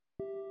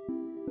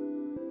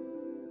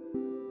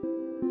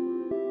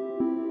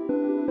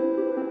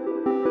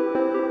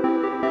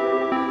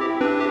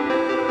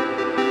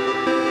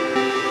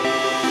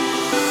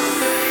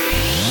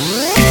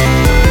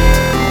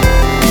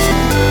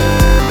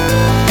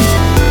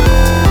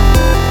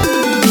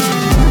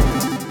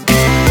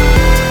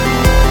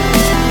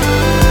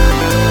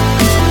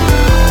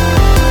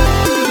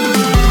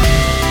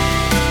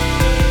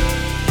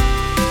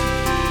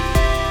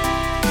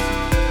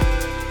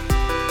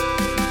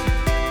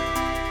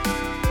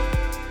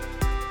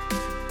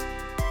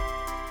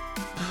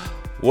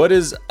What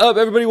is up,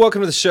 everybody?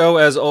 Welcome to the show.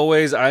 As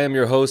always, I am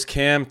your host,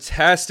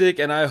 Camtastic,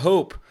 and I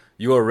hope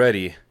you are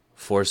ready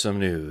for some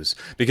news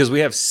because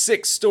we have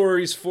 6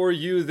 stories for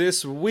you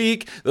this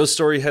week. Those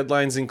story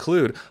headlines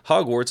include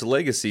Hogwarts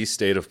Legacy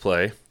State of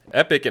Play,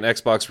 Epic and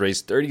Xbox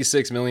raised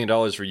 $36 million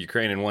for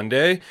Ukraine in one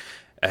day,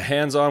 a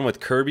hands-on with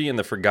Kirby and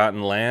the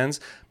Forgotten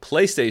Lands,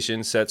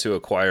 PlayStation set to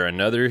acquire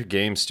another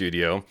game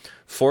studio,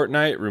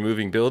 Fortnite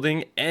removing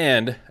building,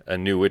 and a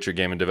new Witcher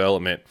game in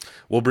development.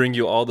 We'll bring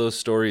you all those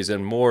stories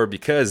and more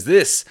because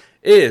this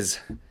is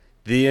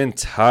the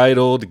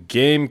Entitled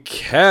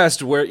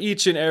Gamecast, where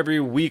each and every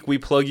week we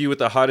plug you with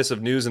the hottest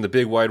of news in the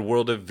big wide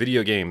world of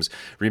video games.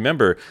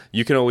 Remember,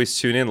 you can always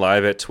tune in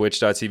live at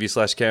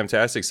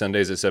twitch.tv/Camtastic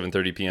Sundays at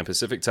 7:30 p.m.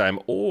 Pacific time,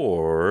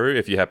 or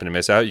if you happen to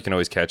miss out, you can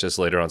always catch us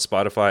later on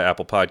Spotify,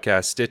 Apple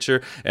Podcasts,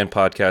 Stitcher, and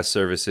podcast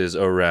services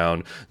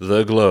around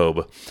the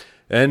globe.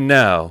 And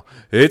now,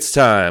 it's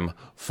time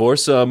for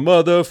some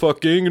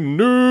motherfucking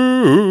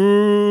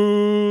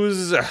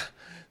news.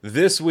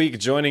 This week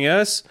joining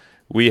us,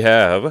 we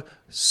have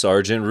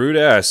Sergeant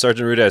Rudass.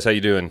 Sergeant Rudass, how you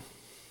doing?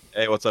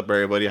 Hey, what's up,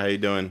 everybody? How you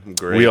doing? I'm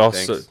great. We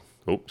also,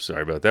 thanks.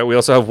 Sorry about that. We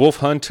also have Wolf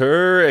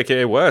Hunter,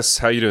 aka Wes.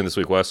 How you doing this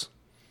week, Wes?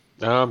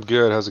 I'm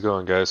good. How's it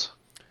going, guys?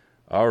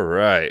 All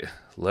right,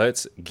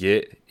 let's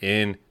get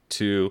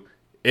into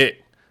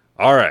it.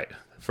 All right,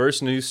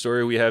 first news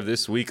story we have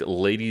this week,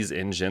 ladies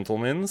and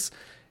gentlemen,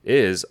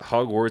 is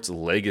Hogwarts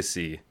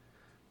Legacy.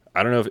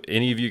 I don't know if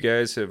any of you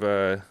guys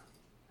have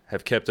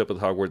kept up with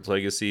Hogwarts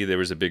Legacy. There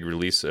was a big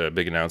release, a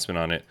big announcement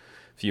on it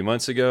a few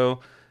months ago,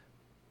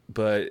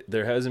 but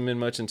there hasn't been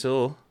much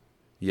until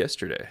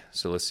yesterday.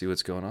 So let's see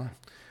what's going on.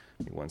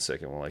 Give me 1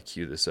 second while I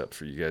cue this up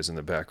for you guys in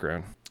the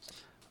background.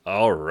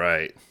 All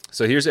right.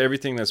 So here's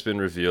everything that's been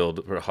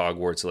revealed for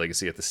Hogwarts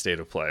Legacy at the State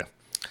of Play.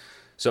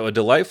 So a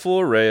delightful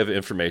array of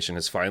information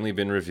has finally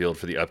been revealed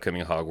for the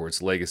upcoming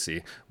Hogwarts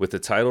Legacy, with the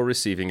title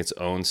receiving its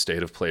own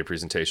State of Play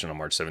presentation on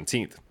March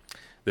 17th.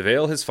 The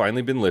veil has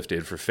finally been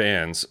lifted for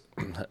fans.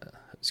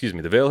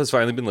 The veil has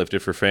finally been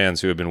lifted for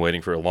fans who have been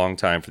waiting for a long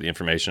time for the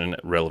information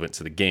relevant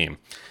to the game.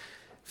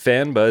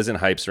 Fan buzz and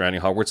hype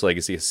surrounding Hogwarts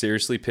Legacy has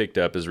seriously picked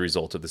up as a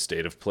result of the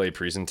State of Play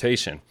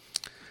presentation,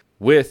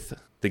 with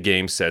the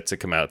game set to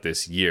come out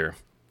this year.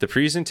 The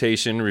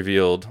presentation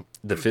revealed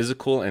the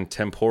physical and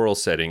temporal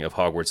setting of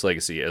Hogwarts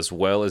Legacy, as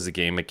well as the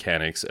game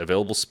mechanics,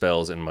 available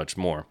spells, and much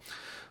more.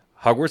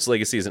 Hogwarts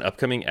Legacy is an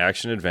upcoming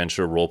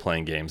action-adventure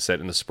role-playing game set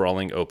in the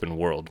sprawling open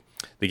world.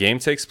 The game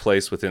takes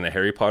place within the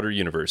Harry Potter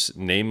universe,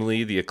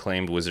 namely the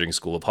acclaimed Wizarding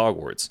School of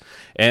Hogwarts,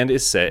 and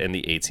is set in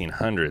the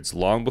 1800s,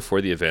 long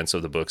before the events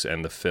of the books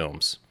and the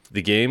films.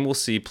 The game will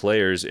see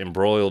players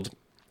embroiled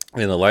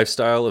in the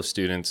lifestyle of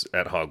students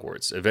at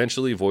Hogwarts,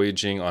 eventually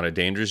voyaging on a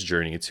dangerous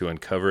journey to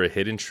uncover a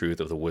hidden truth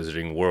of the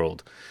wizarding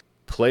world.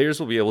 Players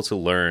will be able to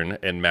learn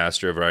and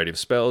master a variety of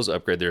spells,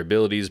 upgrade their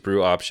abilities,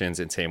 brew options,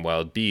 and tame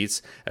wild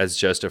beasts as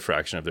just a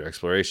fraction of their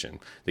exploration.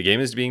 The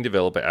game is being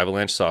developed by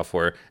Avalanche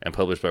Software and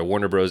published by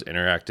Warner Bros.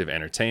 Interactive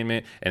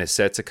Entertainment and is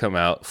set to come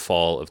out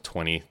fall of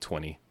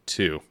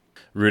 2022.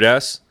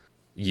 Rudass,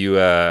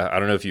 I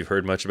don't know if you've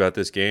heard much about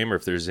this game or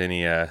if there's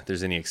any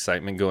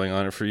excitement going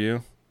on for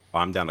you. Oh,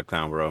 I'm down to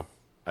clown, bro.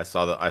 I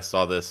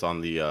saw this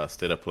on the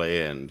State of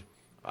Play, and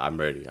I'm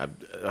ready. I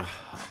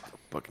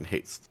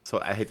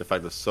hate the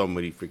fact there's so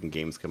many freaking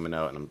games coming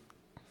out, and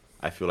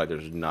I feel like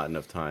there's not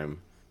enough time.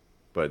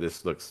 But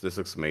this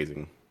looks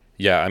amazing.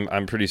 Yeah,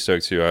 I'm pretty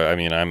stoked too. I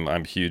mean,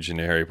 I'm huge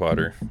into Harry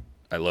Potter.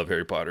 I love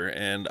Harry Potter,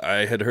 and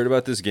I had heard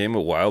about this game a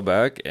while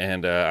back,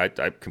 and I'm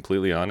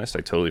completely honest,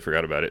 I totally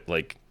forgot about it,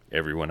 like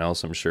everyone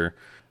else, I'm sure.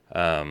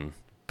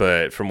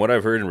 But from what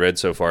I've heard and read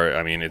so far,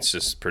 I mean, it's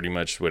just pretty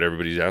much what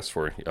everybody's asked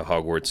for. A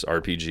Hogwarts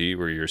RPG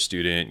where you're a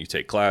student, you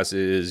take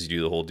classes, you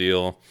do the whole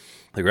deal.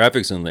 The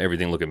graphics and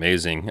everything look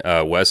amazing.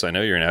 Wes, I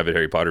know you're an avid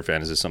Harry Potter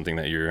fan. Is this something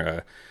that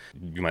you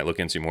might look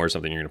into more,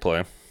 something you're going to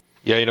play?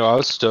 Yeah, I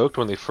was stoked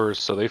when they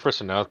first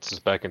announced this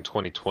back in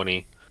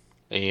 2020,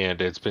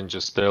 and it's been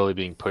just steadily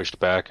being pushed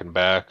back and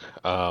back.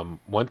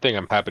 One thing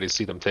I'm happy to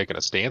see them taking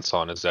a stance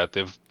on is that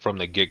they've, from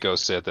the get-go,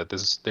 said that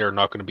there are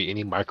not going to be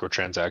any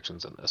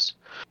microtransactions in this,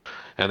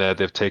 and that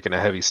they've taken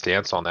a heavy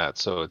stance on that.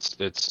 So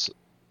it's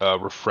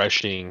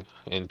refreshing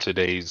in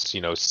today's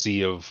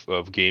sea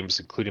of games,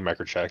 including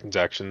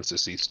microtransactions, to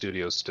see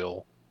studios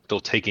still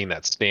taking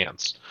that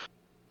stance,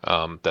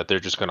 that they're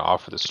just going to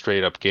offer the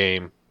straight up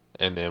game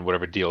and then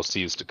whatever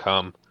DLC is to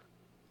come.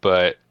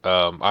 But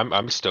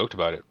I'm stoked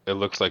about it. It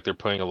looks like they're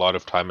putting a lot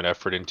of time and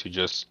effort into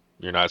just,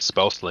 you're not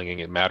spell slinging.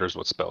 It matters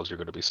what spells you're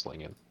going to be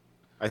slinging.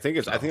 I think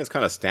it's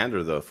kind of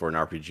standard though for an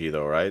RPG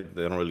though, right?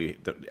 The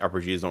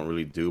RPGs don't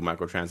really do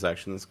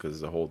microtransactions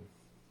because the whole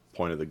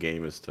point of the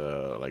game is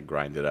to like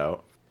grind it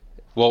out.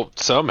 Well,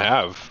 some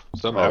have.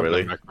 Some have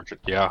really?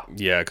 Yeah.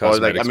 Yeah,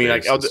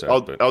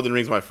 Elden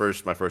Ring's my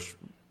first,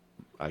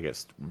 I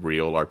guess,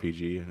 real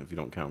RPG if you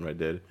don't count Red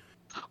Dead.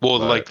 Well,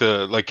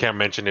 like Cam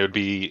mentioned, it would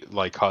be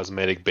like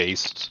cosmetic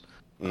based.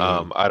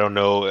 I don't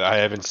know. I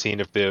haven't seen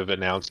if they've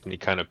announced any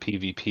kind of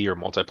PvP or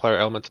multiplayer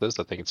element to this.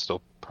 I think it's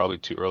still probably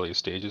too early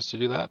stages to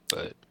do that.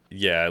 But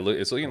Yeah,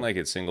 it's looking like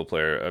it's single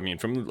player. I mean,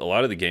 from a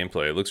lot of the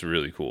gameplay, it looks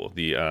really cool.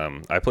 The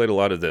I played a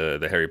lot of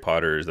the Harry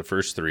Potters. The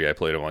first three I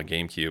played them on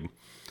GameCube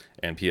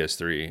and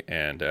PS3,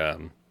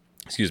 and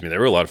excuse me, they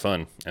were a lot of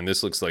fun. And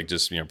this looks like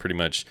just pretty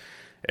much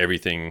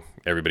everything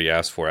everybody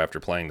asked for after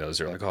playing those.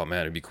 They're like, oh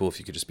man, it'd be cool if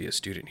you could just be a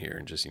student here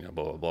and just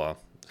blah blah blah.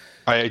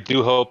 I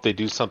do hope they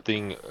do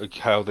something like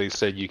how they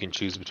said you can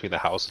choose between the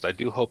houses. I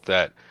do hope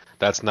that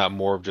that's not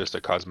more of just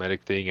a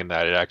cosmetic thing and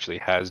that it actually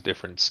has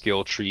different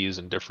skill trees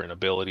and different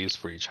abilities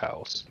for each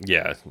house.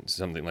 Yeah,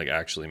 something like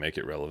actually make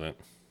it relevant.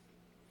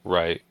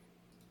 Right.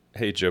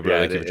 Hey Joe, bro, Yeah,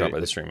 thank you for dropping by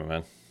the stream, my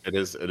man. It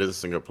is a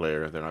single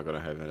player. They're not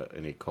gonna have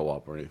any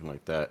co-op or anything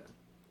like that.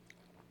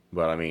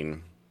 But I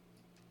mean,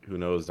 who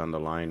knows down the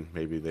line?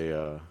 Maybe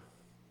they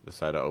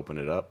decide to open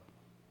it up.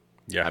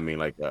 Yeah, I mean,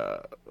 like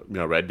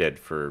Red Dead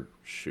for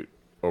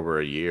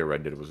over a year.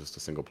 Red Dead was just a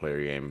single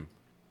player game,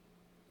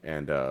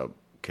 and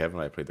Kevin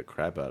and I played the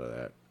crap out of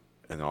that.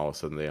 And all of a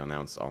sudden they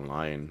announced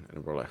online,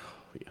 and we're like,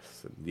 oh,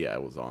 yes, and yeah,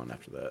 it was on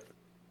after that.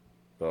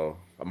 So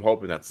I'm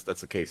hoping that's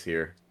the case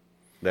here,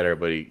 that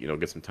everybody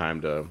get some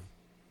time to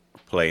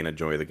play and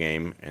enjoy the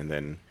game, and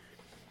then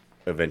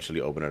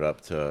eventually open it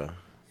up to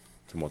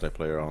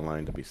multiplayer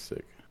online to be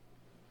sick.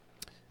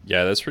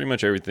 yeah, that's pretty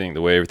much everything.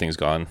 The way everything's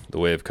gone, the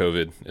way of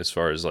COVID, as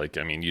far as like,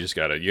 I mean, you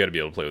gotta be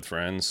able to play with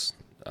friends.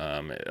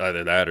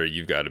 Either that or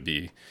you've got to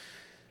be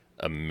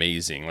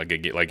amazing,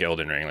 like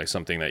Elden Ring, like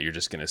something that you're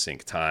just gonna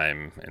sink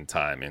time and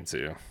time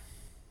into.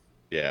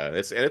 Yeah,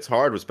 it's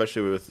hard,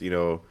 especially with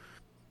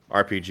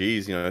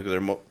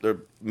RPGs. They're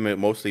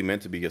mostly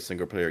meant to be a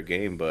single player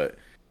game, but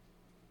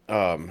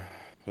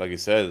like you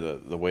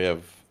said, the way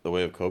of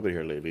COVID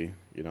here lately,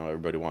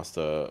 everybody wants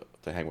to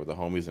hang with the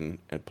homies and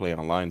play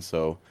online.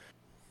 So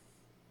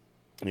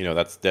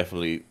that's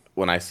definitely,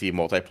 when I see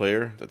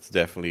multiplayer, that's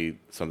definitely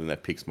something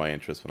that piques my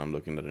interest when I'm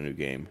looking at a new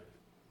game.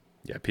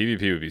 Yeah,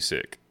 PvP would be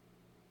sick.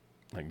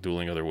 Like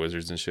dueling other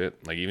wizards and shit.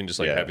 Like even just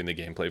like Yeah. having the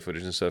gameplay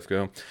footage and stuff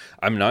go.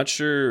 I'm not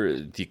sure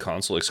the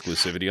console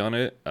exclusivity on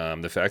it.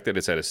 The fact that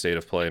it's at a state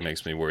of play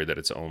makes me worried that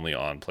it's only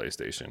on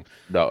PlayStation.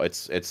 No,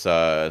 it's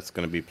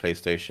going to be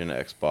PlayStation,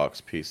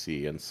 Xbox,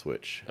 PC, and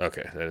Switch.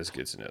 Okay, that is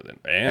good to know then.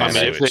 I And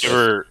mean, if Switch. they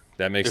ever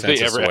That makes if sense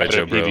they as to ever why add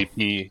Joe a Bro.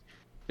 PvP,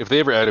 if they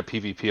ever add a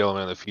PvP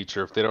element in the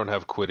future, if they don't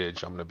have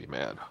Quidditch, I'm gonna be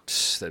mad.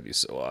 That'd be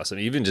so awesome.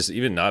 Even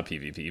not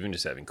PvP, even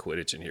just having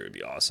Quidditch in here would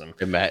be awesome.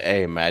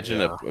 Imagine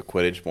Yeah. a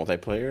Quidditch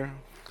multiplayer.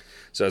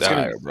 So it's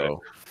Fire, gonna,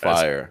 bro.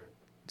 Fire.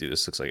 dude.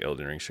 This looks like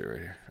Elden Ring shit right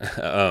here.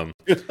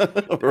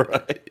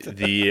 Right.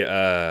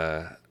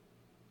 The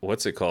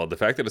what's it called? The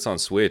fact that it's on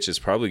Switch is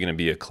probably going to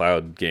be a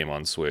cloud game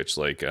on Switch.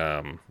 Like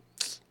I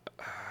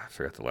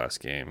forgot the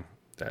last game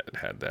that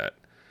had that.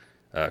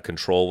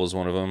 Control was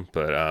one of them,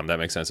 but that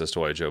makes sense as to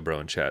why Joe Bro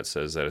in chat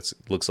says that it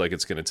looks like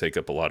it's going to take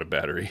up a lot of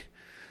battery.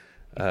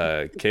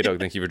 K-Dog,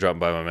 thank you for dropping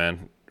by, my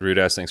man. Rude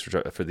ass, thanks for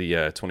the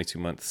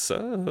 22-month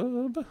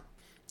sub.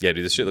 Yeah,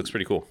 dude, this shit looks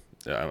pretty cool.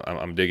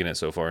 I'm digging it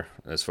so far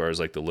as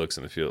like the looks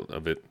and the feel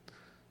of it.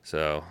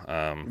 So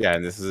Yeah,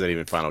 and this isn't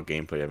even final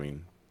gameplay. I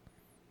mean,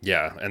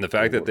 yeah, and the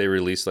fact that they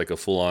released like a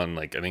full on,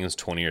 like I think it was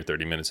 20 or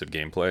 30 minutes of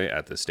gameplay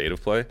at the state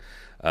of play,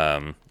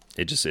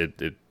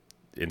 it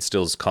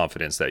instills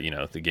confidence that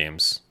the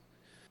game's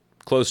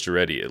close to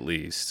ready at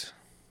least.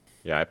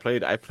 yeah, I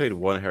played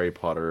one Harry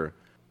Potter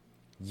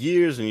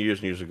years and years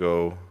and years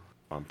ago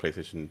on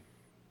PlayStation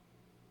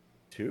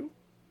 2.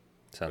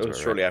 Sounds It was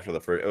about shortly right. after the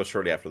first. It was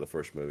shortly after the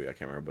first movie. I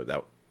can't remember,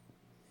 but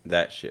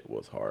that shit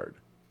was hard.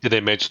 Did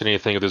they mention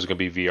anything if there's gonna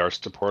be VR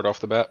support off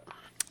the bat?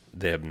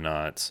 They have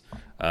not.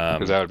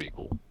 Because that would be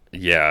cool.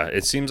 Yeah,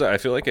 it seems. I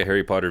feel like a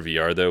Harry Potter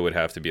VR though would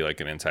have to be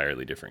like an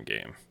entirely different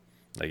game.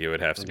 Like it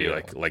would have to be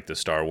Yeah. like the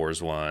Star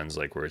Wars ones,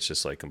 like where it's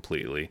just like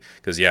completely.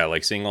 Because yeah,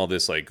 like seeing all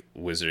this like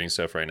wizarding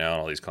stuff right now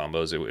and all these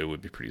combos, it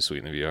would be pretty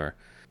sweet in the VR.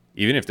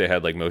 Even if they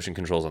had like motion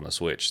controls on the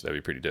Switch, that'd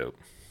be pretty dope.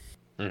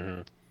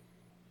 Mm-hmm.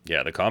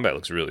 Yeah, the combat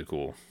looks really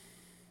cool.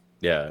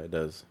 Yeah, it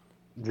does.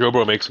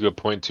 Jobo makes a good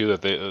point too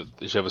that they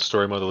should have a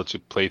story mode that lets you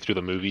play through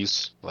the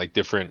movies, like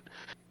different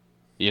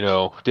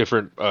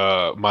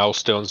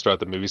milestones throughout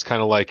the movies,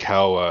 kind of like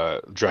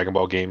how Dragon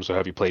Ball games will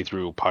have you play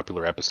through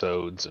popular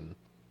episodes and.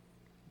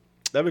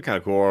 That'd be kind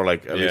of cool, or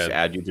like at least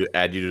Yeah.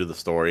 add you to the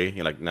story.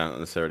 Like not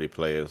necessarily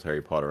play as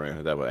Harry Potter or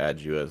anything. That would add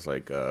you as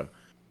like a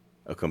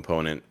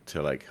component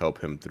to like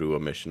help him through a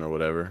mission or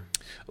whatever.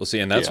 Well, see,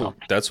 and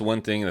that's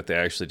one thing that they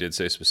actually did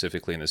say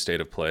specifically in the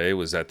state of play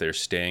was that they're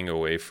staying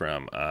away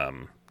from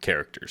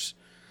characters.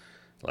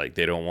 Like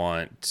they don't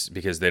want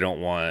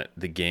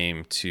the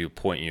game to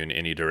point you in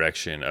any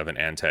direction of an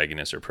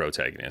antagonist or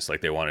protagonist.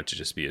 Like they want it to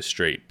just be a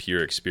straight,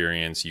 pure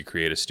experience. You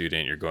create a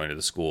student, you're going to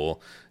the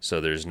school,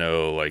 so there's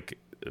no like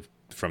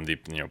from the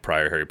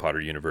prior Harry Potter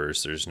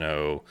universe. There's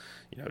no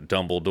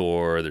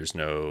Dumbledore. There's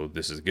no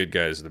this is the good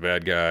guy, this is the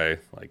bad guy.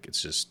 Like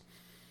it's just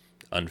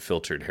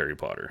unfiltered Harry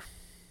Potter.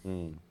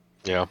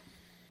 Yeah.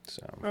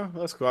 So Oh,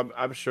 that's cool.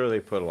 I'm sure they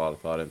put a lot of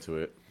thought into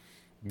it.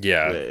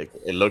 yeah,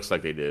 It looks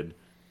like they did.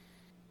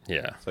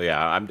 yeah. So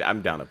yeah,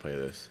 I'm down to play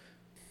this.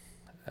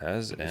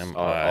 As am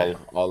I'll, I.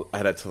 I'll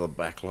add it to the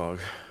backlog.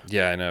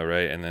 Yeah, I know,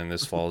 right? And then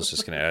this fall is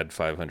just going to add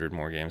 500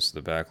 more games to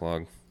the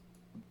backlog.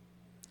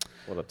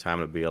 What a time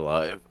to be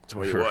alive!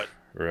 Tell you what,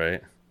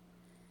 Right?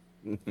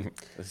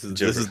 this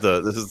is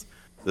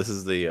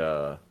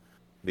the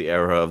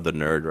era of the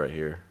nerd right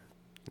here.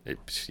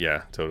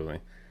 Yeah, totally.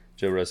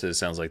 Joe Russ says,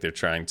 sounds like they're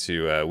trying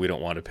to, we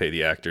don't want to pay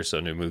the actors, so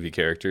new movie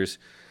characters.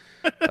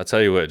 I'll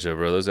tell you what, Joe,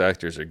 bro, those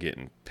actors are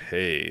getting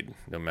paid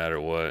no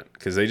matter what,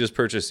 because they just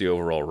purchased the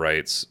overall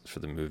rights for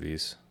the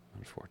movies,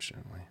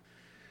 unfortunately.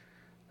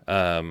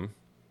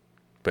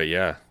 But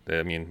yeah,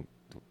 I mean,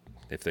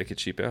 if they could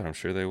cheap out, I'm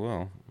sure they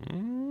will.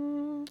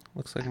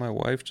 Looks like my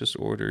wife just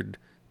ordered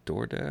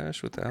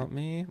DoorDash without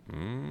me.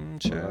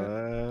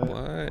 Chat.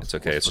 What? It's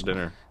okay. What's for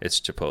dinner? It's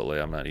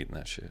Chipotle. I'm not eating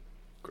that shit.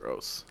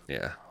 Gross.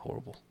 Yeah,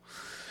 horrible.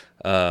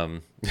 All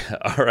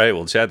right,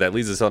 well, Chad, that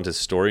leads us on to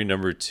story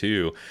number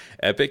 2.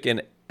 Epic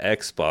and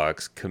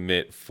Xbox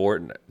commit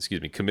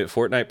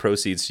Fortnite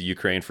proceeds to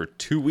Ukraine for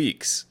 2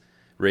 weeks,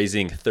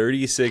 raising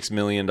 $36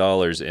 million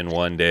in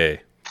one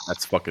day.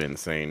 That's fucking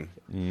insane.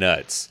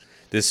 Nuts.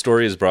 This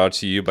story is brought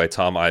to you by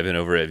Tom Ivan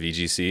over at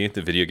VGC,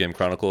 the Video Game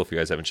Chronicle. If you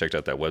guys haven't checked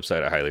out that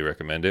website, I highly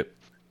recommend it.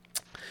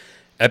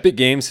 Epic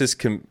Games has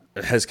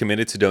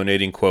committed to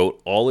donating,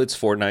 quote, all its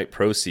Fortnite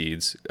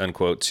proceeds,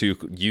 unquote, to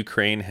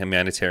Ukraine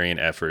humanitarian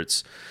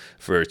efforts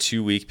for a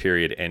 2-week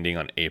period ending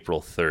on April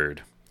 3rd.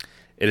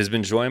 It has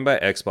been joined by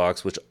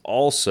Xbox, which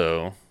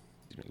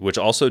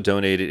also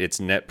donated its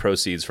net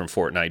proceeds from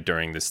Fortnite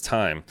during this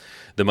time.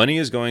 The money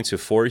is going to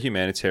 4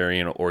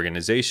 humanitarian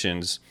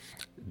organizations: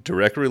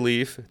 Direct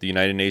Relief, the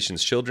United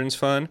Nations Children's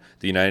Fund,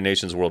 the United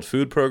Nations World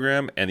Food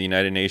Program, and the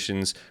United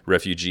Nations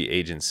Refugee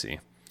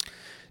Agency.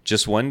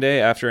 Just one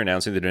day after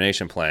announcing the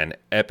donation plan,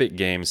 Epic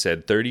Games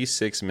said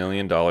 $36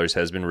 million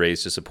has been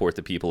raised to support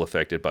the people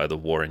affected by the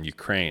war in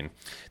Ukraine.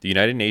 The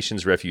United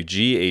Nations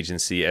Refugee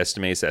Agency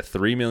estimates that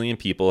 3 million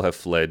people have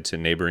fled to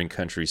neighboring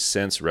countries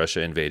since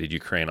Russia invaded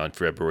Ukraine on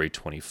February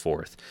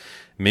 24th.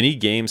 Many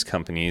games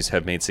companies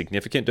have made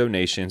significant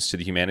donations to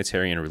the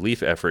humanitarian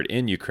relief effort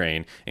in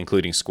Ukraine,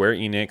 including Square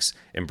Enix,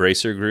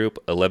 Embracer Group,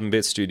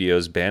 11-Bit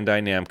Studios,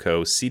 Bandai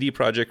Namco, CD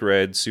Projekt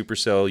Red,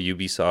 Supercell,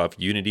 Ubisoft,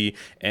 Unity,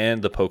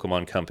 and the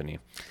Pokemon Company.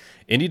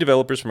 Indie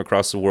developers from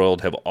across the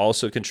world have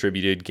also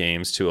contributed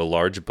games to a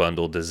large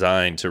bundle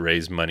designed to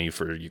raise money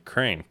for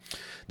Ukraine.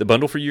 The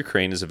bundle for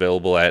Ukraine is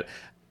available at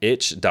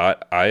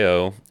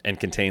itch.io and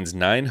contains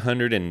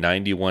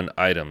 991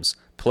 items.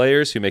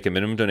 Players who make a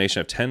minimum donation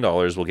of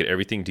 $10 will get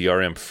everything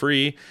DRM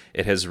free.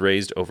 It has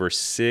raised over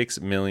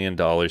 $6 million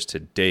to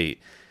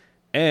date.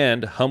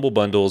 And Humble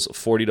Bundle's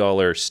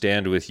 $40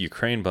 Stand with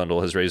Ukraine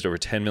bundle has raised over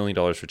 $10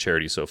 million for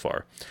charity so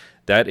far.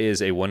 That is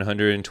a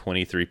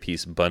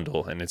 123-piece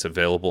bundle, and it's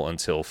available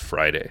until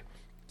Friday.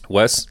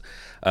 Wes,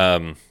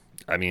 I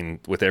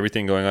mean, with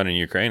everything going on in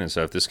Ukraine and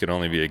stuff, this could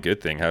only be a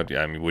good thing.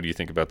 What do you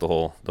think about the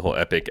whole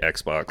Epic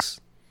Xbox?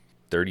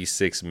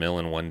 36 mil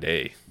in one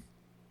day.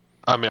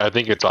 I mean, I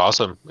think it's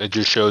awesome. It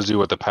just shows you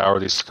what the power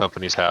these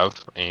companies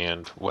have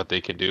and what they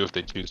can do if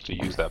they choose to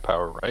use that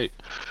power right.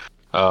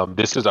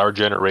 This is our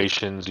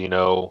generation's,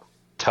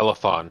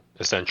 telethon,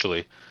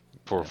 essentially,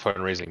 for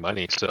fundraising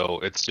money. So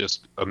it's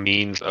just a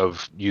means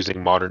of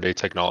using modern day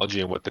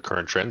technology and what the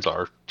current trends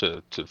are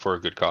for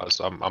a good cause.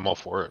 I'm all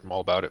for it. I'm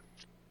all about it.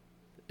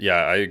 Yeah,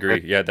 I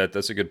agree. Yeah,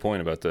 that's a good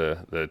point about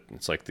the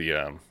it's like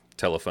the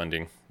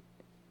telefunding.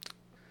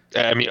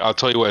 I mean, I'll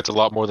tell you what, it's a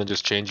lot more than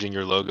just changing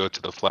your logo to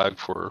the flag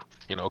for,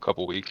 a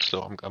couple weeks.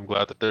 So I'm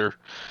glad that they're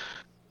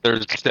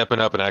stepping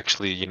up and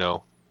actually,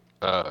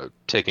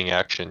 taking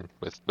action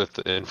with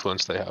the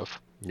influence they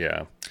have.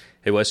 Yeah.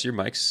 Hey Wes, your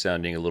mic's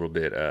sounding a little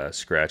bit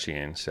scratchy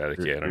and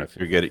staticky. I don't know if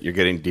you're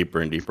getting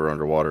deeper and deeper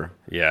underwater.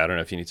 Yeah, I don't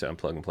know if you need to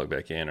unplug and plug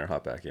back in or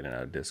hop back in and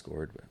out of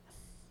Discord. But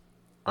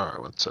all right,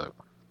 one sec.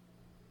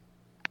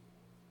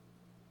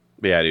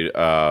 Yeah, dude.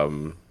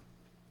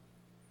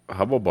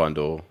 Humble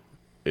Bundle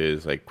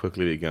is like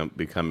quickly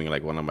becoming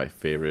like one of my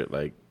favorite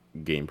like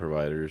game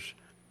providers,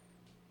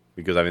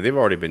 because I mean they've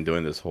already been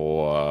doing this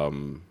whole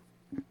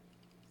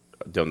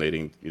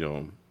donating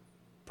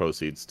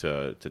proceeds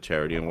to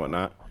charity and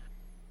whatnot,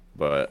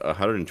 but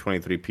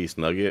 123 piece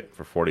nugget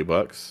for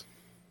 $40.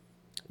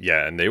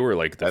 Yeah, and they were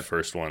like the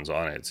first ones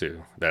on it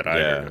too that I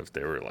heard of.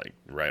 They were like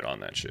right on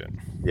that shit.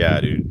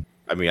 Yeah, dude.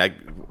 I mean, I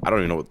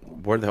don't even know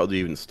where the hell do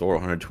you even store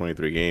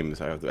 123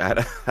 games. I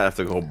have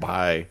to go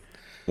buy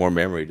more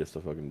memory just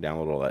to fucking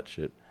download all that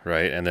shit.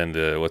 Right, and then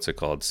the what's it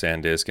called,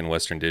 SanDisk and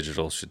Western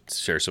Digital should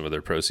share some of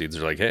their proceeds.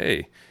 They're like,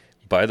 hey,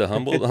 buy the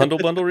Humble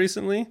Bundle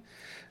recently.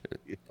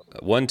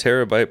 1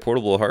 terabyte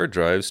portable hard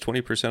drives.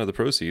 20% of the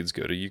proceeds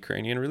go to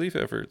Ukrainian relief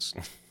efforts.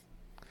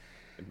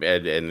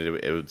 And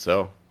it would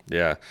sell.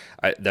 Yeah,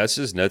 that's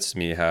just nuts to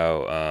me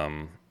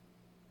how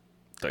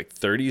like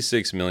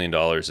 $36 million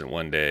in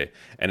one day,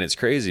 and it's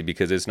crazy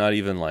because it's not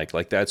even like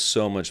that's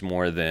so much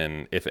more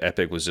than if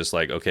Epic was just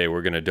like, okay,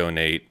 we're gonna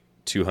donate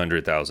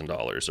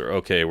 $200,000 or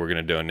okay, we're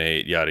gonna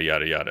donate yada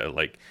yada yada.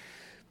 Like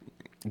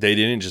they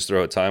didn't just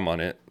throw a time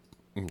on it.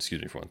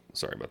 Excuse me for one.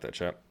 Sorry about that,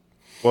 chap.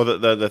 Well,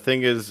 the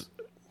thing is,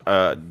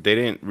 they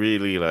didn't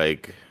really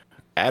like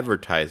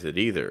advertise it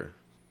either.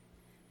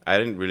 I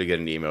didn't really get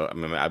an email. I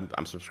mean,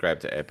 I'm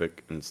subscribed to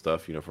Epic and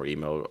stuff, for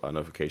email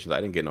notifications.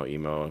 I didn't get no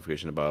email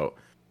notification about,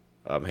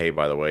 hey,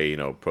 by the way,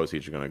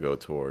 proceeds are going to go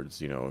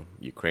towards,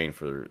 Ukraine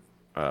for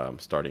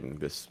starting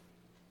this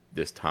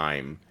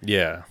time,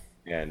 Yeah.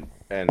 and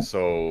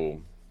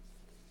so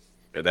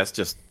that's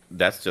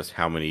just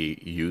how many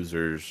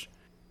users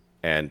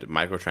and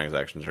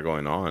microtransactions are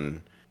going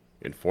on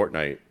in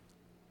Fortnite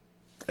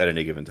at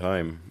any given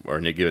time or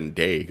any given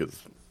day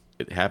because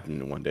it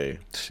happened in one day.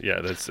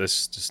 Yeah, that's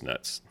just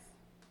nuts.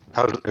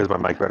 How is my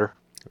mic better?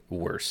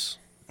 Worse.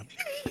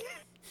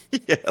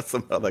 Yeah,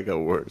 somehow that got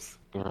worse.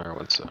 All right,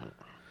 one second.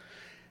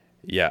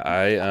 Yeah,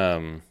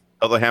 I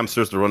Tell the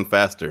hamsters to run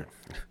faster.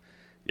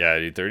 yeah,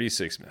 dude,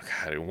 36.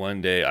 God,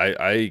 one day,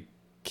 I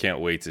can't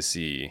wait to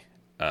see.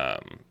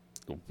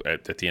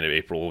 At the end of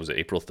April, what was it?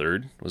 April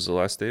 3rd was the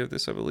last day of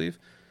this, I believe.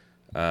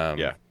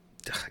 Yeah.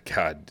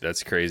 God,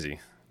 that's crazy.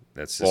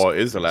 That's just, Well, it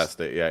is the last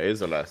day. Yeah, it is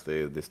the last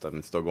day of this stuff.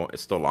 It's still going.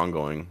 It's still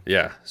ongoing.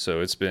 Yeah, so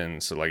it's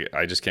been like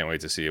I just can't wait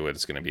to see what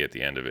it's going to be at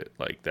the end of it.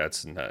 Like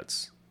that's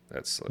nuts.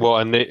 That's like, Well,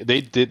 and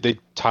they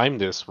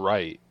timed this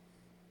right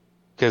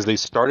because they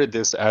started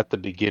this at the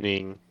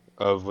beginning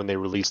of when they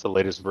released the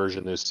latest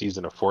version this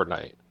season of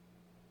Fortnite.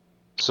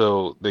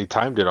 So they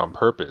timed it on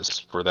purpose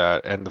for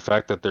that, and the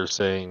fact that they're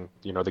saying,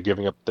 they're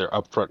giving up their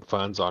upfront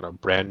funds on a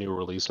brand new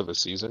release of a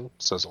season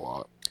says a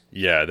lot.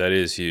 yeah, that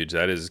is huge.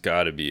 That has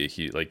got to be a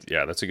huge. Like,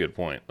 yeah, that's a good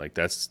point. Like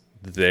that's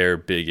their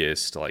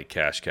biggest like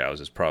cash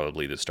cows is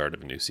probably the start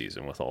of a new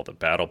season with all the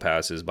battle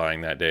passes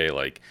buying that day.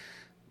 Like,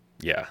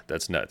 yeah,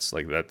 that's nuts.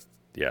 Like that's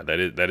yeah,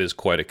 that is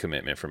quite a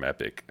commitment from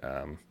Epic.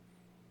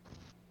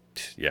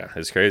 Yeah,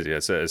 it's crazy.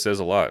 It says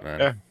a lot, man.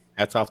 Yeah.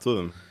 Hats off to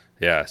them.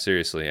 Yeah,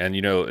 seriously. And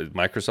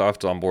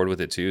Microsoft's on board with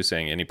it too,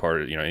 saying any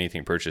part of,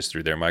 anything purchased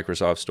through their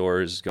Microsoft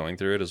store is going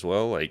through it as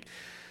well. Like,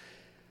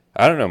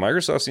 I don't know,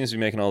 Microsoft seems to be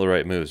making all the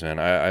right moves, man.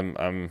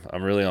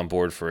 I'm really on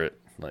board for it.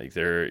 Like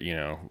they're,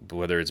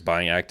 whether it's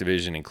buying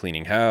Activision and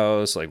cleaning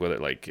house, like whether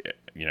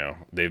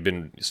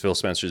Phil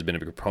Spencer's been a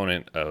big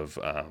proponent of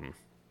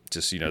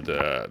just,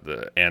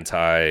 the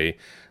anti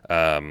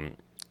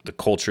the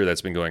culture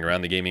that's been going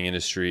around the gaming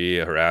industry,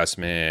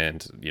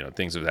 harassment,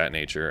 things of that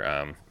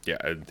nature. Yeah,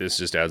 this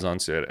just adds on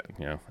to it.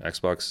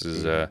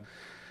 Xbox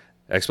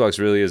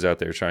really is out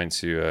there trying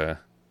to,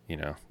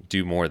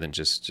 do more than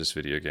just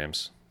video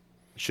games.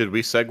 Should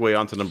we segue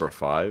on to number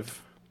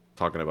 5,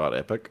 talking about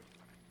Epic?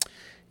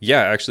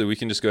 Yeah, actually, we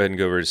can just go ahead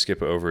and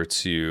skip over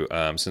to,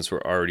 since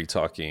we're already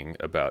talking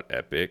about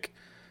Epic,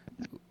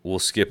 we'll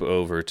skip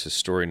over to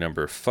story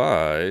number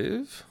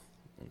 5.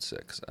 1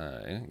 sec, 'cause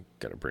I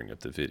gotta bring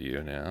up the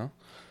video now.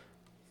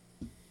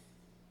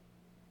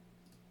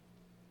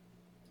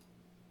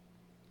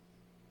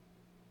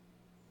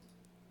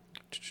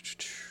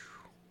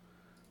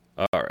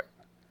 All right.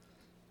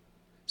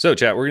 So,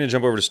 chat, we're gonna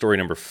jump over to story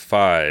number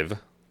 5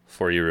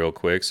 for you real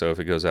quick. So if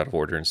it goes out of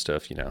order and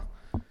stuff,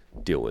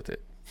 deal with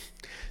it.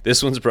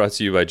 This one's brought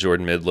to you by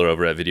Jordan Midler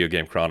over at Video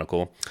Game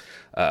Chronicle.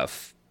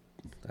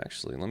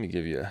 Actually, let me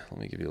give you a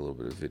little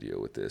bit of video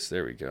with this.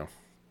 There we go.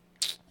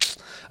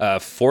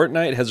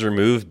 Fortnite has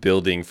removed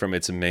building from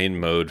its main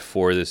mode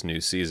for this new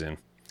season.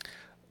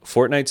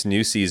 Fortnite's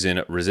new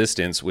season,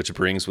 Resistance, which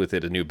brings with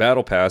it a new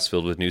battle pass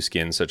filled with new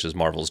skins such as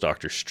Marvel's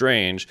Doctor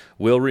Strange,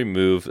 will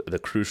remove the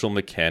crucial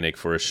mechanic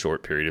for a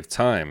short period of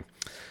time.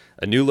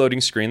 A new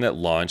loading screen that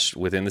launched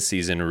within the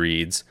season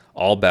reads,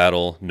 "All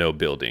battle, no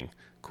building."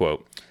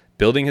 Quote,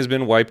 "Building has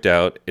been wiped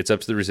out. It's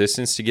up to the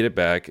Resistance to get it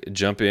back.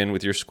 Jump in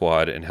with your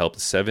squad and help the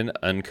Seven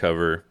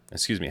uncover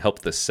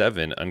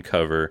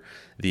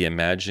the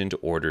Imagined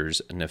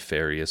Order's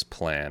nefarious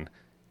plan."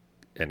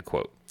 End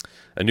quote.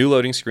 A new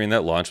loading screen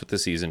that launched with the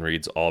season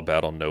reads, "All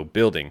battle, no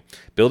building."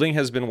 Building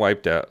has been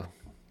wiped out.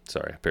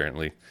 Sorry,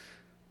 apparently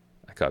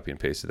I copy and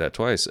pasted that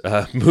twice.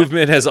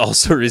 Movement has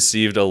also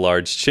received a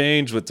large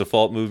change, with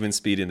default movement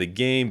speed in the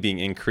game being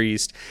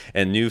increased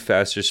and new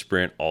faster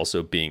sprint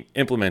also being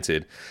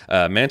implemented.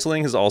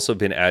 Mantling has also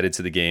been added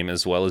to the game,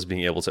 as well as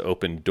being able to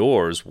open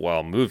doors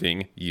while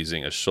moving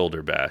using a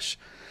shoulder bash.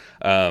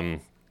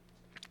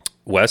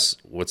 Wes,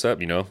 what's up?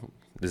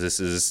 Does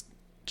this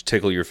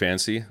tickle your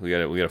fancy? We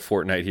got a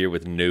Fortnite here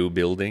with no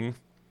building.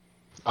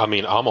 I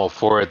mean, I'm all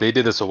for it. They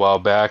did this a while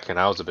back, and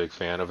I was a big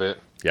fan of it.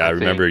 Yeah, I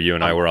remember you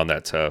and I were on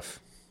that tough.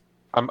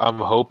 I'm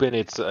hoping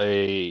it's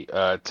a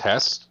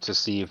test to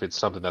see if it's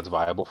something that's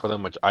viable for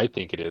them, which I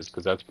think it is,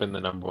 because that's been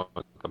the number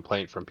one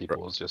complaint from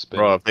people. Has just been,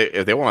 Bro,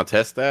 if they want to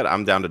test that,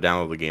 I'm down to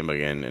download the game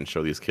again and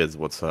show these kids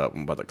what's up.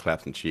 I'm about to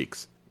clap some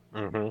cheeks.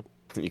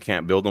 Mm-hmm. You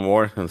can't build no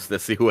more.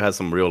 Let's see who has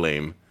some real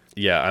aim.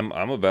 Yeah,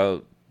 I'm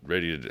about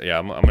ready to. Yeah,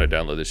 I'm gonna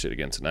download this shit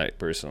again tonight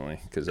personally,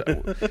 because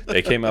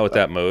they came out with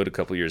that mode a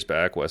couple years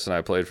back. Wes and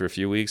I played for a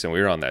few weeks, and we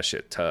were on that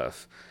shit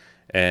tough.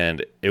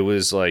 And it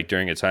was like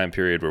during a time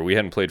period where we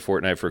hadn't played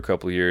Fortnite for a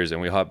couple of years,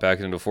 and we hopped back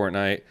into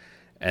Fortnite,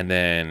 and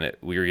then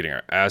we were getting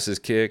our asses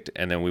kicked,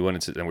 and then we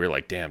were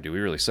like, damn, dude, we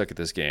really suck at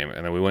this game.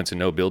 And then we went to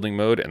no building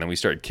mode, and then we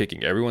started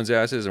kicking everyone's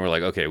asses, and we're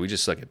like, okay, we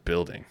just suck at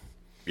building.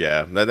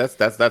 Yeah,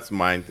 that's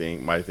my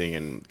thing. My thing,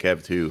 and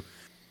Kev too.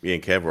 Me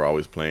and Kev were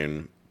always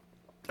playing.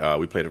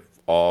 We played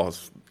all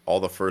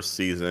the first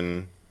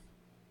season,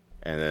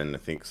 and then I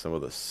think some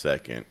of the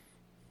second,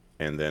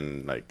 and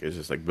then like it's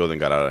just like building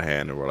got out of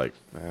hand, and we're like,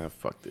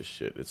 fuck this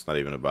shit. It's not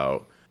even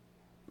about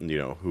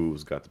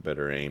who's got the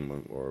better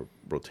aim or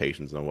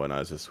rotations and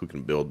whatnot. It's just who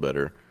can build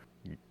better.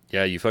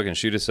 Yeah, you fucking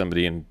shoot at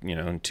somebody in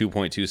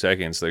 2.2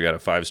 seconds. They got a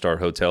 5-star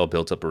hotel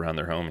built up around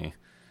their homie.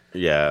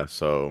 Yeah,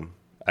 so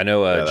I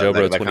know Joe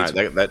Bro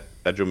 2010.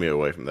 That drew me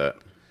away from that.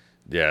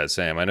 Yeah,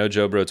 Sam. I know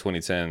Joe Bro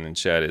 2010 in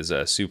chat is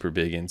super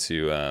big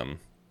into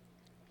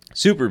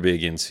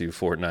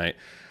Fortnite.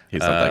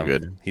 He's not that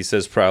good. He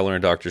says Prowler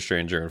and Doctor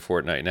Strange are in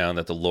Fortnite now, and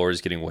that the lore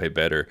is getting way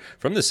better.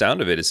 From the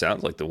sound of it, it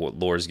sounds like the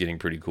lore is getting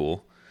pretty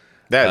cool.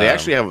 Yeah, they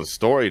actually have a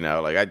story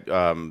now. Like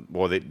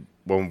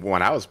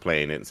when I was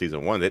playing it in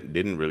season 1, it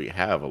didn't really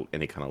have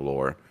any kind of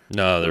lore.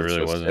 No, there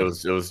really wasn't.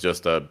 It was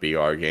just a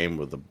BR game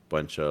with a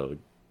bunch of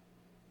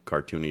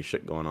cartoony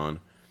shit going on.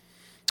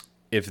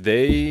 If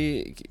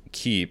they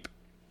keep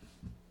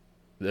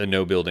a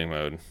no building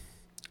mode,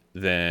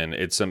 then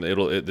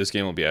this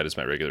game will be added as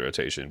my regular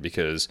rotation,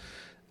 because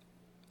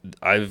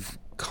I've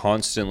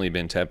constantly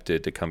been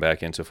tempted to come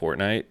back into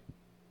Fortnite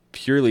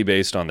purely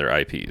based on their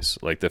IPs.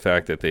 Like the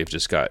fact that they've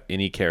just got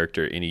any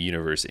character, any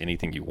universe,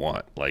 anything you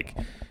want. Like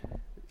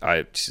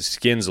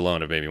skins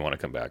alone have made me want to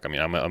come back. I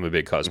mean, I'm a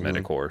big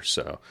cosmetic whore,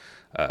 so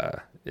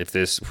if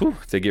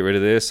they get rid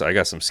of this, I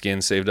got some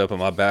skins saved up in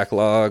my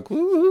backlog.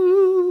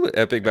 Woo!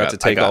 Epic about to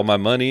take all my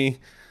money.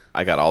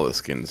 I got all the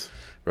skins.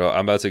 Bro,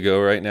 I'm about to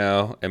go right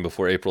now, and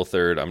before April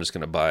 3rd, I'm just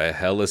going to buy a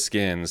hella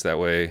skins. That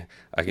way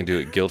I can do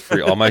it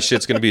guilt-free. All my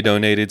shit's going to be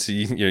donated to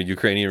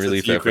Ukrainian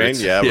relief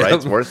efforts. Yeah, right.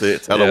 It's worth it.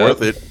 It's hella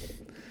worth it.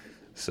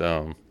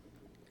 So,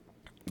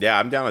 yeah,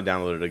 I'm down to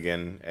download it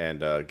again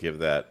and give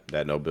that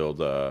no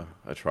build a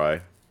try.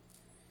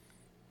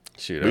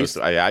 Shoot,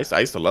 I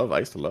used to love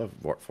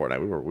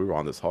Fortnite. We were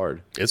on this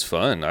hard. It's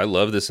fun. I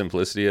love the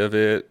simplicity of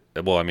it.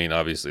 Well, I mean,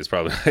 obviously, it's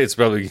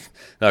probably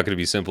not going to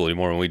be simple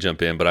anymore when we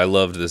jump in. But I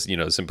loved this,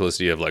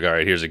 simplicity of like, all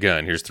right, here's a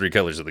gun, here's 3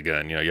 colors of the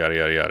gun, yada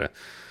yada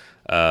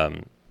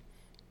yada.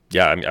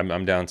 Yeah,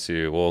 I'm down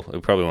to. Well,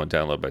 we probably won't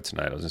download by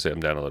tonight. I was gonna say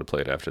I'm down to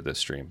play it after this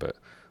stream, but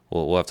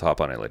we'll have to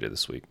hop on it later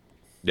this week.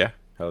 Yeah,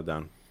 hell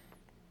down.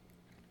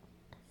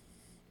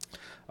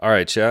 All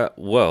right, chat.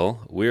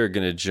 Well, we are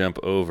gonna jump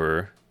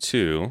over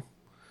to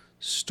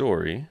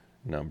story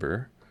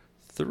number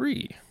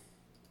 3.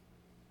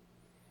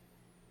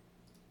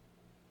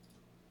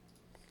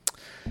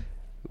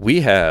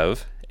 We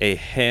have a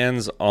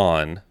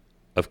hands-on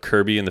of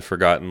Kirby and the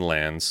Forgotten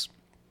Lands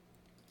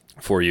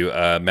for you.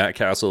 Matt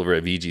Castle over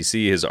at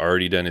VGC has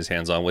already done his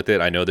hands-on with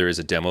it. I know there is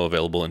a demo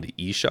available in the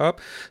eShop,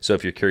 so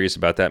if you're curious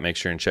about that, make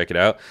sure and check it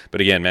out. But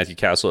again, Matthew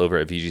Castle over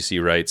at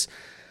VGC writes,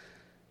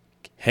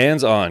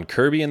 hands-on,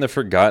 Kirby and the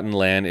Forgotten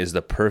Land is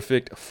the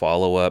perfect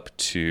follow-up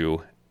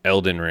to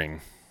Elden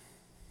Ring.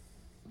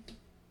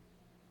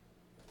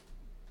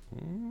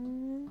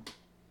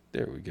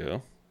 There we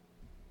go.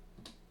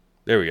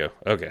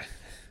 Okay.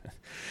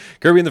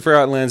 Kirby and the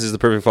Forgotten Lands is the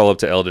perfect follow-up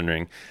to Elden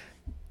Ring.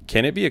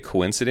 Can it be a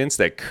coincidence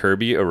that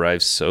Kirby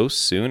arrives so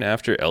soon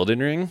after Elden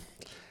Ring?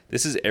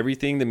 This is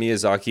everything the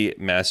Miyazaki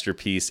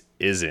masterpiece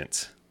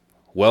isn't.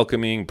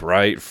 Welcoming,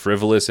 bright,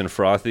 frivolous, and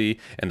frothy,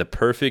 and the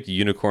perfect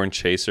unicorn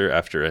chaser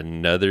after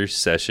another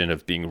session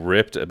of being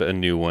ripped a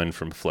new one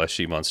from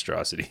fleshy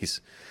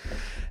monstrosities.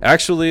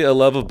 Actually, a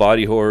love of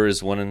body horror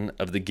is one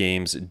of the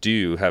games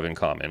do have in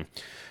common.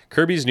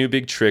 Kirby's new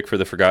big trick for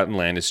the Forgotten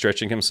Land is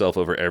stretching himself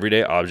over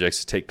everyday objects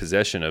to take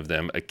possession of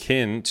them,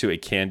 akin to a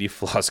candy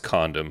floss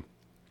condom.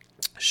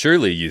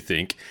 Surely, you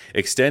think,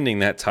 extending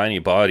that tiny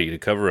body to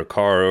cover a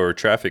car or a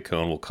traffic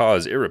cone will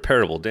cause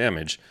irreparable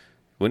damage.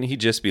 Wouldn't he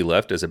just be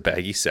left as a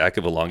baggy sack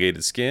of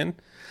elongated skin?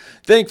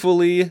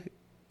 Thankfully,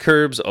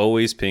 Curbs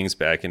always pings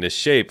back into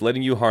shape,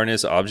 letting you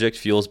harness Object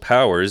Fuel's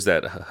powers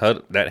that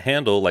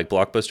handle like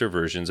blockbuster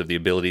versions of the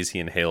abilities he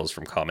inhales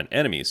from common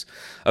enemies.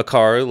 A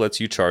car lets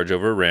you charge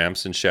over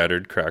ramps and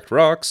shattered, cracked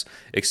rocks,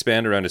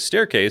 expand around a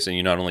staircase, and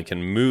you not only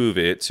can move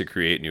it to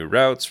create new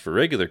routes for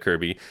regular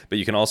Kirby, but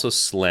you can also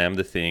slam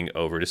the thing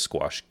over to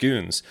squash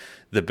goons.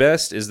 The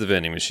best is the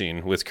vending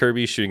machine, with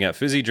Kirby shooting out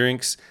fizzy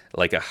drinks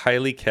like a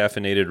highly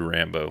caffeinated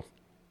Rambo.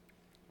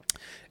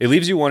 It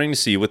leaves you wanting to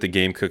see what the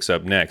game cooks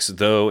up next,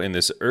 though in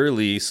this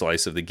early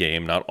slice of the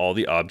game, not all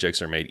the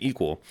objects are made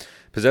equal.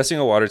 Possessing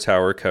a water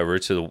tower cover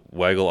to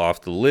waggle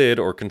off the lid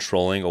or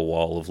controlling a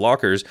wall of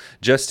lockers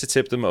just to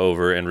tip them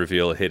over and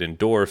reveal a hidden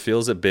door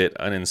feels a bit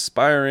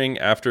uninspiring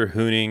after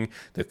hooning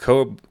the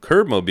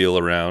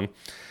Curbmobile around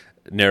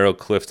narrow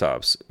cliff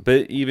tops.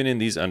 But even in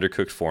these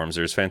undercooked forms,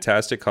 there's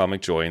fantastic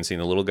comic joy in seeing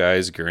the little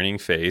guy's gurning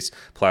face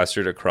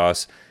plastered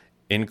across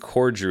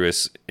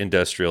incongruous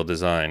industrial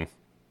design.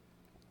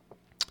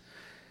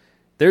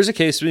 There's a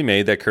case to be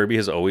made that Kirby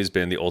has always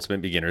been the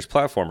ultimate beginner's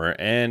platformer,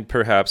 and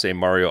perhaps a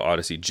Mario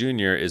Odyssey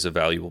Jr. is a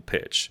valuable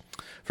pitch.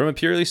 From a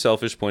purely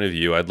selfish point of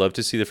view, I'd love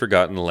to see the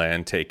Forgotten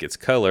Land take its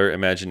color,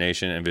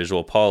 imagination, and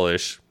visual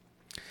polish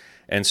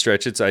and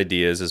stretch its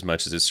ideas as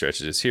much as it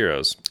stretches its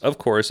heroes. Of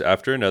course,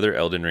 after another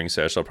Elden Ring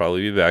sesh, I'll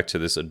probably be back to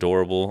this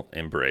adorable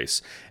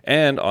embrace.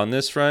 And on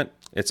this front,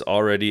 it's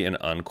already an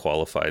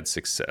unqualified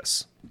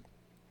success.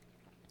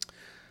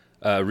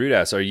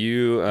 Rudas, are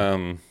you...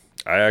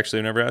 I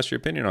actually never asked your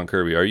opinion on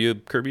Kirby. Are you a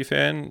Kirby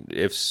fan?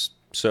 If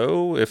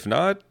so, if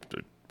not,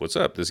 what's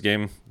up? This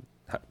game,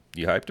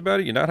 you hyped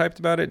about it? You not hyped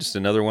about it? Just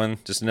another one?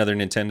 Just another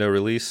Nintendo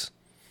release?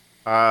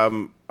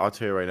 I'll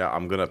tell you right now,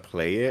 I'm gonna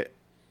play it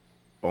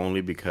only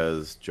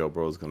because Joe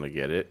Bro's gonna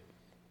get it.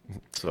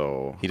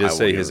 So he does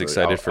say he's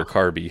excited for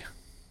Kirby.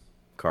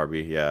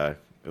 Kirby, yeah,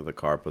 the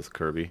car plus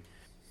Kirby.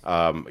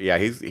 Yeah,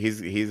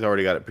 he's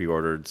already got it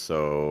pre-ordered,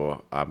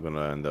 so I'm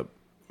gonna end up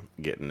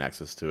getting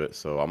access to it.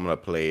 So I'm gonna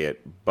play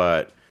it,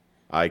 but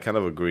I kind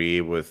of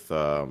agree with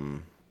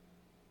the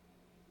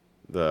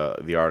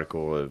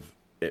article of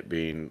it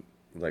being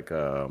like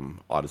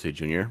Odyssey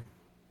Junior.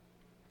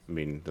 I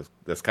mean,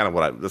 that's kind of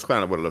what it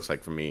looks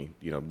like for me.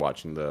 You know,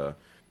 watching the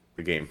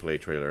gameplay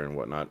trailer and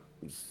whatnot.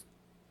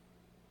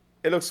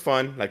 It looks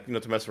fun, like, you know,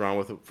 to mess around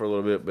with it for a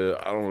little bit,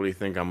 but I don't really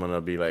think I'm gonna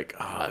be like,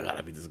 oh, I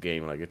gotta beat this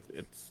game. Like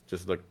it's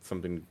just like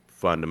something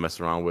fun to mess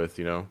around with,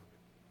 you know.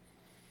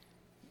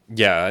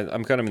 Yeah,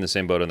 I'm kind of in the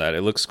same boat on that.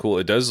 It looks cool.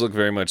 It does look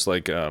very much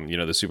like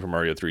the Super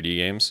Mario 3D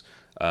games.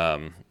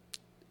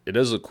 It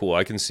does look cool.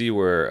 I can see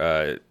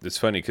where it's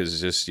funny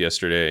because just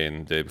yesterday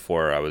and the day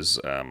before I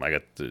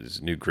got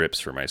these new grips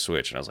for my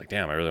Switch and I was like,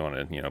 damn, I really want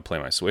to play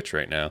my Switch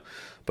right now,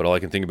 but all I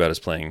can think about is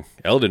playing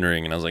Elden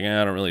Ring, and I was like,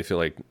 I don't really feel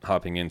like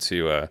hopping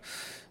into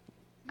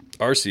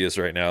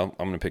Arceus right now.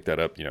 I'm gonna pick that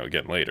up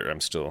again later.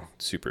 I'm still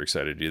super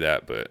excited to do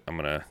that, but I'm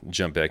gonna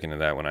jump back into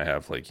that when I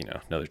have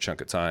another chunk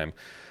of time.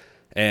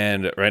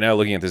 And right now,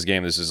 looking at this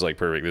game, this is like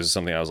perfect. This is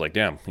something I was like,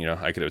 damn,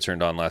 I could have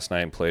turned on last night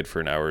and played for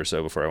an hour or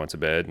so before I went to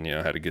bed and,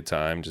 had a good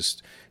time.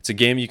 It's a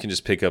game you can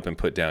just pick up and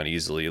put down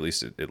easily. At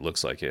least it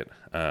looks like it.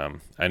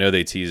 I know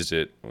they teased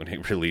it when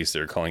it released.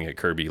 They're calling it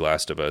Kirby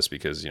Last of Us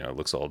because, it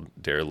looks all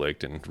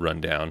derelict and run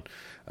down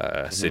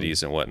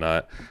cities and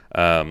whatnot.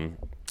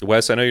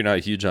 Wes, I know you're not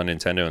huge on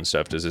Nintendo and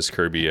stuff. Does this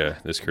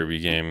Kirby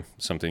game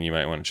something you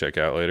might want to check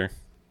out later?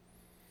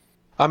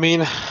 I mean,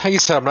 like you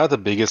said, I'm not the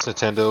biggest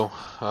Nintendo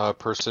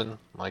person.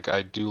 Like,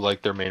 I do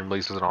like their main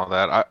releases and all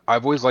that.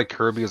 I've always liked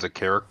Kirby as a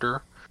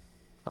character.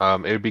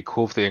 It would be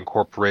cool if they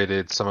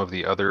incorporated some of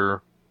the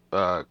other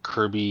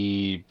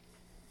Kirby,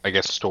 I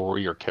guess,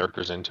 story or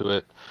characters into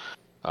it.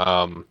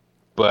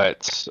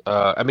 But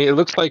I mean, it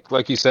looks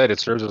like you said, it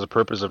serves as a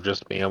purpose of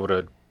just being able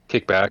to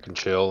kick back and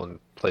chill and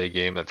play a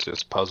game that's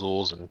just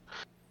puzzles and,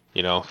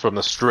 from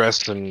the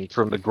stress and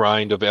from the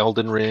grind of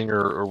Elden Ring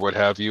or what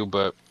have you.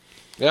 But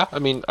yeah, I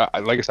mean,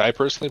 like I said, I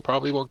personally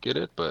probably won't get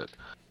it, but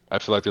I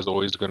feel like there's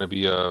always going to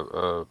be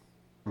a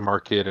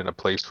market and a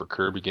place for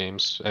Kirby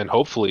games, and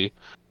hopefully,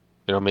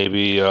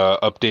 maybe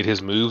update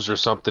his moves or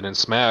something in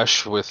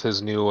Smash with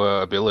his new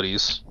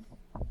abilities.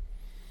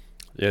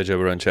 Yeah, Joe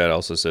Run Chat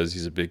also says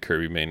he's a big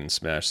Kirby main in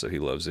Smash, so he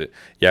loves it.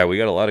 Yeah, we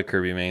got a lot of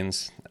Kirby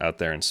mains out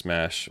there in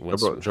Smash.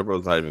 Joe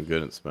Bro's not even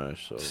good at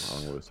Smash, so I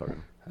don't know what he's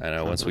talking. I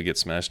know. Once we get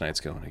Smash Nights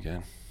going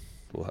again,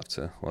 we'll have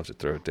to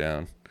throw it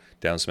down.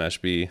 Down smash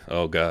B.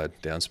 Oh God,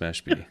 down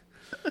smash B.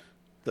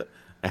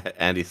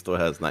 Andy still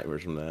has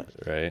nightmares from that.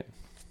 Right.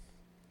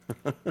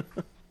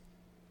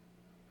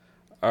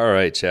 All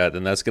right, Chad.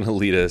 Then that's going to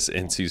lead us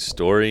into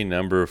story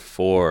number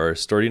 4.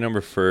 Story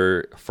number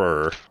fur.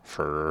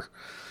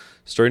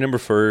 Story number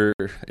 4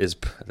 is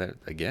that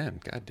again.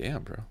 God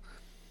damn, bro.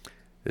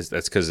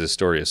 That's because this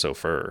story is so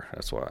fur.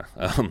 That's why.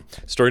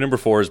 Story number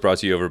 4 is brought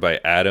to you over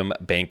by Adam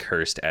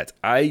Bankhurst at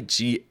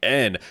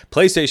IGN.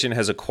 PlayStation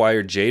has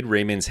acquired Jade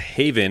Raymond's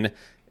Haven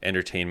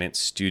Entertainment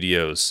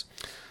Studios.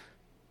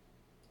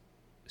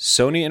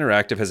 Sony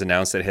Interactive has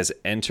announced that it has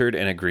entered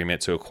an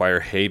agreement to acquire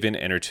Haven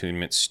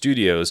Entertainment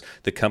Studios,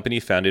 the company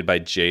founded by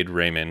Jade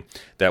Raymond,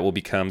 that will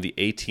become the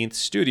 18th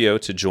studio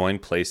to join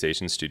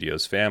PlayStation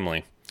Studios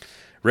family.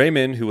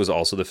 Raymond, who was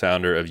also the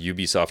founder of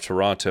Ubisoft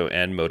Toronto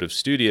and Motive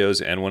Studios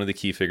and one of the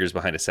key figures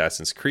behind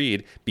Assassin's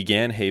Creed,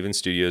 began Haven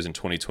Studios in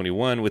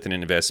 2021 with an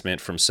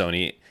investment from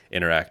Sony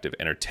Interactive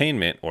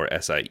Entertainment, or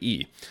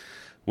SIE.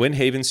 When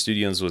Haven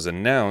Studios was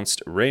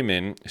announced,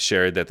 Raymond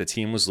shared that the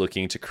team was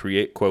looking to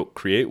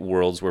create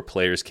worlds where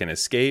players can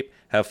escape,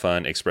 have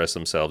fun, express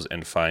themselves,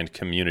 and find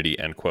community,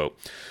 end quote.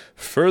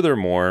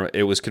 Furthermore,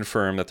 it was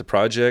confirmed that the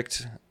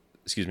project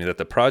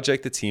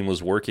the team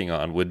was working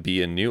on would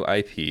be a new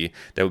IP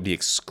that would be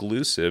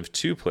exclusive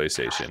to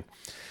PlayStation.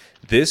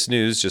 This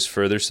news just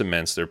further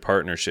cements their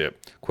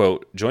partnership.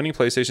 Quote, joining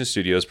PlayStation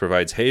Studios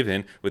provides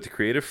Haven with the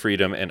creative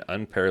freedom and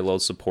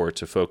unparalleled support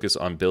to focus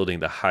on building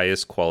the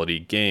highest quality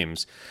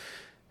games,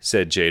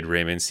 said Jade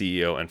Raymond,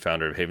 CEO and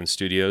founder of Haven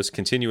Studios.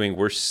 Continuing,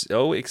 we're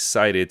so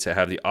excited to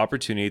have the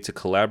opportunity to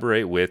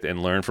collaborate with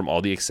and learn from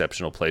all the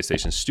exceptional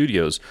PlayStation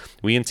Studios.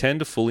 We intend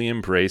to fully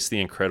embrace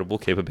the incredible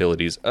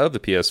capabilities of the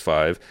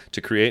PS5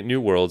 to create new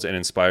worlds and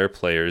inspire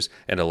players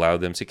and allow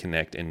them to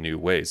connect in new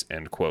ways,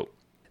 end quote.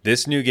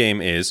 This new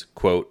game is,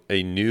 quote,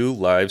 a new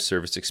live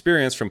service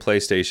experience from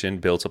PlayStation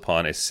built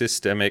upon a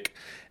systemic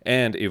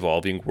and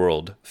evolving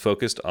world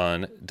focused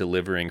on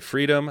delivering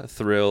freedom,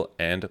 thrill,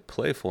 and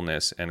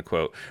playfulness, end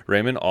quote.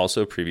 Raymond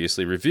also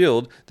previously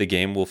revealed the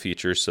game will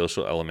feature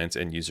social elements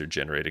and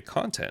user-generated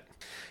content.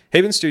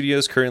 Haven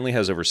Studios currently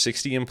has over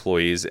 60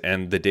 employees,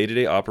 and the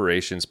day-to-day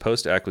operations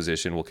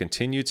post-acquisition will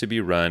continue to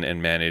be run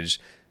and managed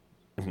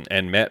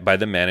and met by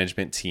the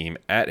management team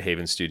at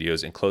Haven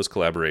Studios in close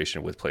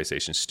collaboration with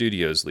PlayStation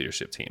Studios'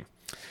 leadership team.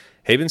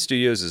 Haven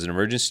Studios is an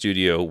emerging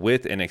studio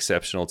with an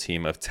exceptional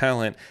team of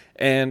talent,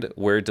 and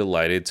we're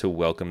delighted to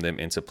welcome them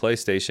into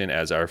PlayStation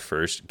as our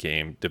first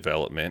game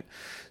development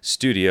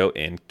studio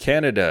in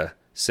Canada,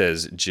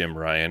 says Jim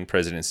Ryan,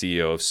 president and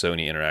CEO of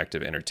Sony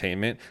Interactive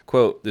Entertainment.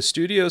 Quote, the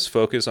studio's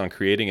focus on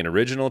creating an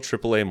original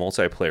AAA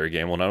multiplayer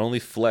game will not only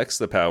flex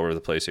the power of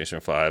the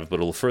PlayStation 5,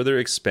 but it will further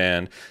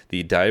expand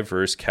the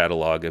diverse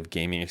catalog of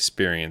gaming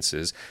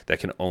experiences that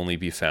can only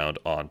be found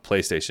on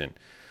PlayStation.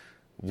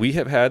 We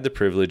have had the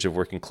privilege of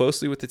working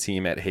closely with the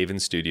team at Haven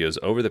Studios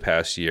over the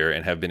past year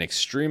and have been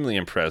extremely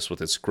impressed with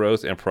its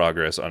growth and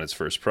progress on its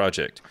first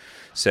project,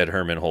 said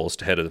Herman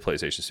Holst, head of the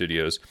PlayStation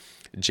Studios.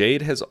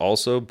 Jade has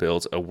also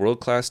built a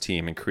world-class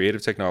team in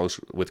creative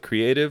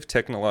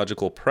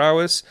technological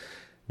prowess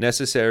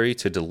necessary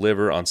to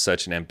deliver on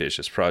such an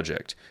ambitious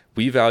project.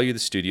 We value the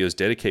studio's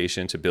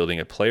dedication to building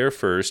a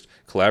player-first,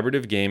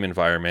 collaborative game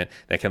environment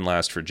that can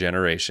last for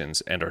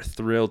generations and are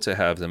thrilled to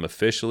have them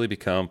officially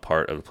become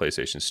part of the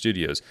PlayStation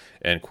Studios,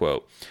 end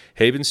quote.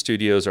 Haven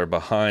Studios are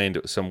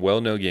behind some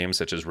well-known games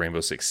such as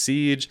Rainbow Six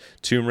Siege,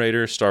 Tomb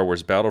Raider, Star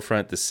Wars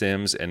Battlefront, The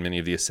Sims, and many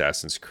of the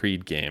Assassin's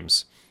Creed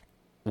games.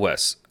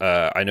 Wes,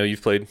 I know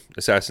you've played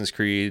Assassin's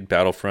Creed,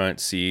 Battlefront,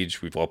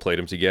 Siege. We've all played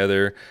them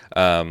together.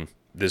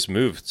 This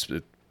move,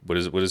 what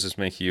does this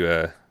make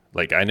you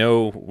like? I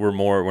know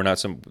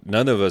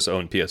none of us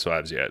own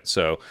PS5s yet,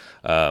 so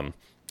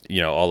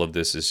all of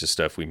this is just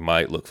stuff we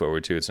might look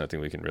forward to. It's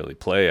nothing we can really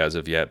play as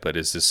of yet. But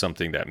is this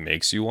something that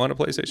makes you want a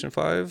PlayStation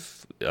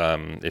 5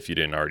 if you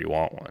didn't already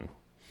want one?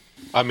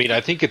 I mean,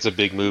 I think it's a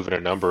big move in a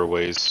number of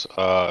ways.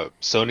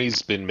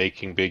 Sony's been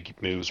making big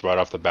moves right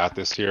off the bat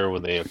this year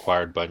when they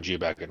acquired Bungie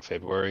back in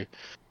February.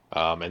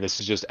 And this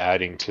is just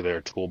adding to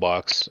their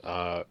toolbox.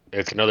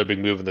 It's another big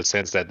move in the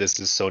sense that this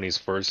is Sony's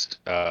first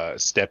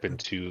step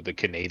into the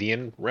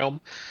Canadian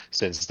realm,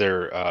 since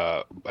they're,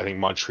 I think,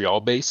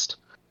 Montreal-based.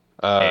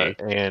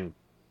 And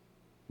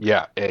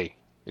yeah,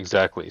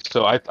 exactly.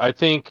 So I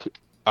think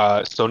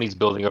Sony's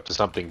building up to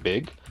something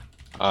big.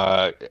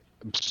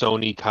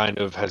 Sony kind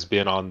of has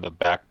been on the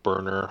back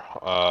burner,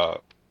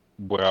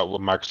 where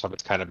Microsoft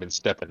has kind of been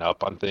stepping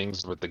up on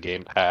things with the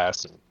Game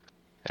Pass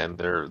and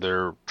their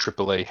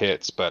AAA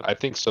hits. But I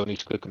think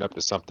Sony's cooking up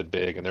to something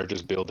big, and they're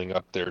just building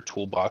up their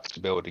toolbox to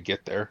be able to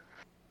get there.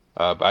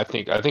 But I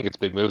think it's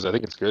big moves. I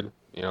think it's good.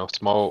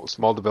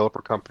 Small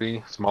developer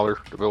company, smaller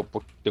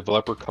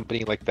developer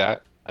company like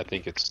that. I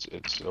think it's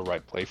a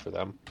right play for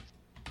them.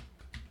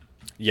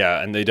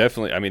 Yeah, and they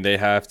definitely. I mean, they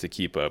have to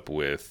keep up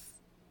with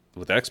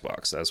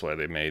Xbox. That's why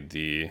they made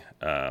the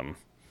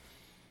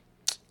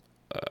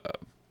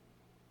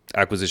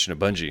acquisition of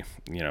Bungie.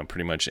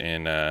 Pretty much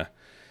in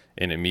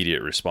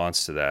immediate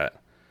response to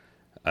that,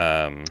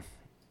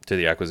 to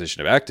the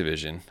acquisition of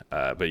Activision.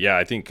 But yeah,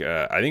 I think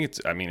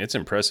it's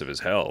impressive as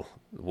hell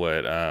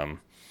what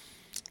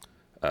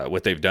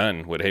they've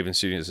done, what Haven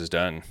Studios has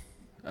done,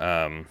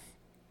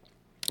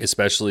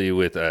 especially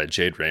with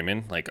Jade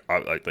Raymond. Like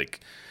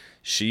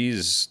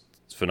she's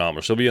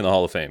phenomenal. She'll be in the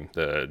Hall of Fame,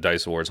 the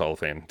DICE Awards Hall of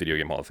Fame, Video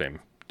Game Hall of Fame,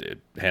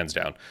 hands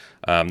down.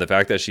 The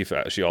fact that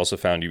she also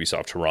found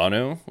Ubisoft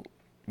Toronto,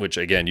 which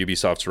again,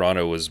 Ubisoft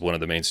Toronto was one of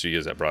the main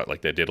studios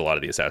that did a lot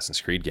of the Assassin's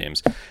Creed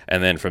games.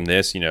 And then from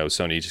this,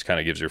 Sony just kind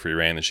of gives her free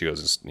reign, and she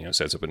goes and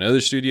sets up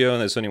another studio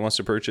and that Sony wants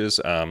to purchase.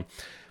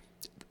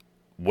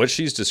 What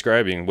she's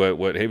describing,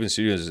 what Haven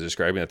Studios is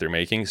describing that they're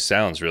making,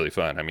 sounds really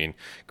fun. I mean,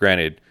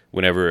 granted,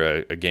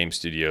 whenever a game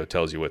studio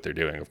tells you what they're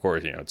doing, of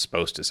course, it's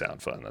supposed to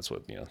sound fun. That's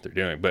what they're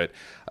doing. But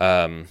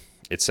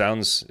it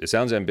sounds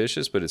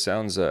ambitious, but it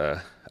sounds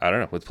I don't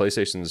know. With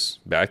PlayStation's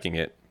backing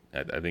it,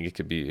 I think it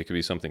could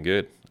be something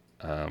good.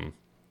 How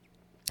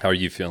are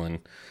you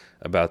feeling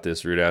about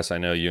this, Rudas? I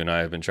know you and I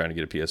have been trying to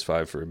get a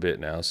PS5 for a bit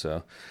now,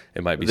 so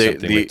it might be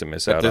something to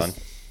miss out on.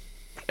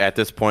 At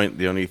this point,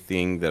 the only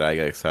thing that I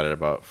get excited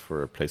about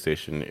for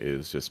PlayStation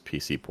is just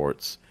PC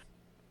ports,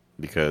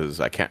 because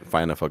I can't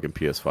find a fucking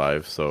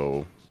PS5.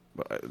 So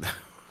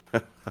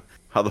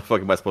how the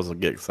fuck am I supposed to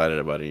get excited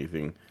about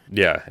anything?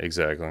 Yeah,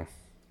 exactly.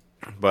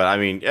 But I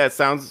mean, yeah, it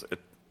sounds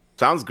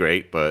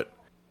great, but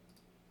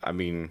I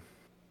mean,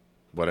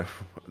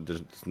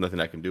 there's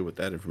nothing I can do with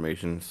that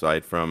information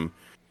aside from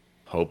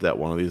hope that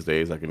one of these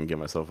days I can get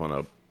myself on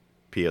a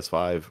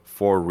PS5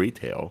 for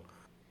retail.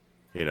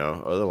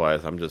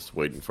 Otherwise I'm just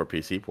waiting for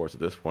PC ports at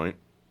this point.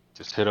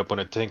 Just hit up when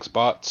it tanks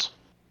bots.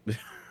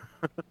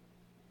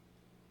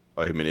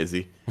 Oh, you mean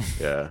Izzy?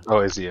 Yeah. Oh,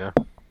 Izzy, yeah.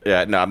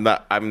 Yeah, no,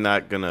 I'm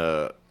not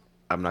gonna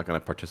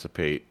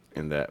participate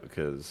in that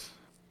because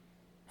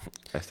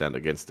I stand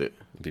against it.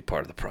 Be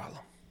part of the problem.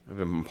 I've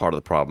been part of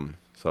the problem.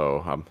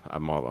 So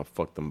I'm all about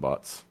fuck them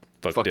bots.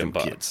 Fuck them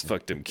bots.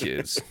 Fuck them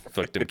kids.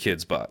 Fuck them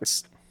kids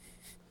bots.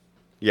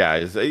 Yeah,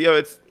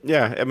 it's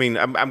yeah. I mean,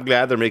 I'm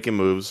glad they're making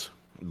moves,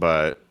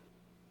 but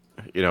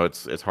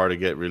it's hard to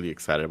get really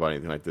excited about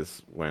anything like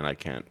this when I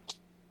can't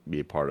be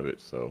a part of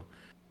it. So,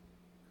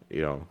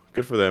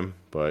 good for them,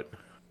 but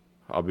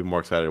I'll be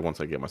more excited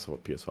once I get myself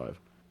a PS5.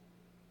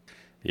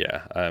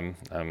 Yeah,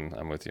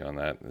 I'm with you on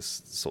that.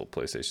 This whole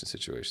PlayStation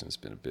situation has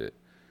been a bit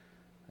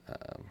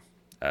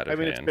out of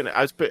hand.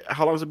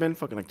 How long has it been?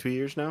 Fucking like 2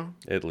 years now.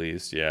 At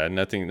least, yeah.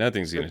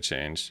 Nothing's gonna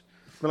change.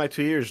 It's been like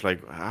 2 years.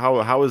 Like,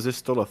 how is this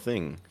still a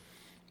thing?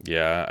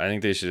 Yeah, I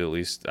think they should at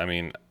least. I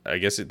mean, I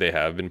guess they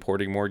have been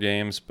porting more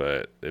games,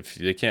 but if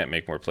they can't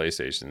make more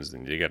PlayStations,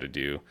 then you got to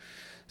do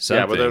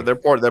something. Yeah,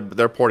 but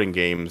they're porting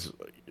games,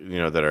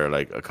 that are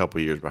like a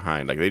couple years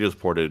behind. Like they just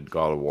ported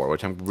God of War,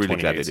 which I'm really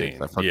glad they did.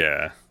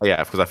 Yeah,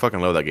 because I fucking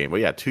love that game.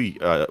 But yeah,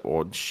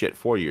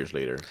 4 years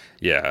later.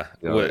 Yeah,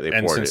 they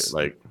ported it.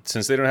 Like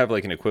since they don't have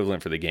like an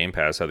equivalent for the Game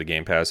Pass, how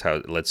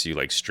it lets you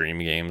like stream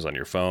games on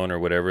your phone or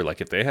whatever. Like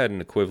if they had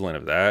an equivalent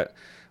of that,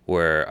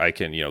 where I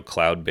can,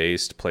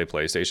 cloud-based play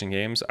PlayStation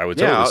games, I would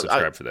totally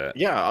subscribe for that.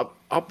 Yeah,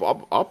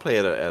 I'll play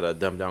it at a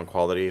dumbed down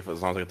quality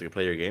as long as I get to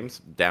play your games.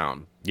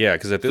 Down. Yeah,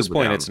 because at this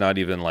point, it's not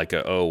even like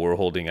we're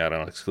holding out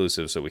on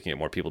exclusive so we can get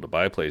more people to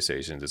buy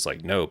PlayStations. It's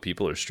like, no,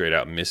 people are straight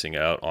out missing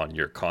out on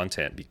your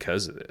content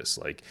because of this.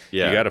 Like,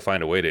 you got to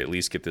find a way to at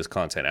least get this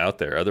content out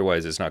there.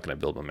 Otherwise, it's not going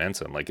to build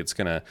momentum. Like, it's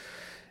gonna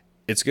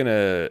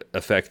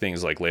affect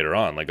things like later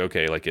on. Like,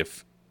 okay, like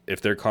if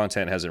their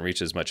content hasn't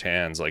reached as much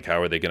hands, like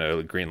how are they going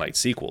to greenlight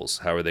sequels?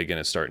 How are they going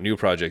to start new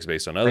projects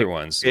based on other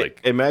ones? Like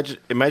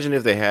imagine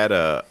if they had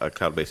a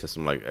cloud-based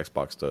system like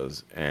Xbox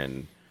does,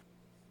 and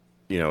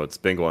it's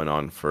been going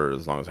on for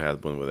as long as it has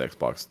been with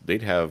Xbox.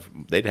 They'd have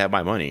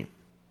my money,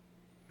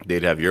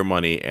 they'd have your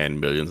money,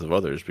 and millions of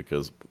others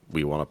because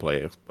we want to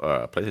play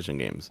PlayStation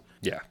games.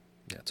 Yeah,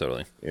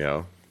 totally.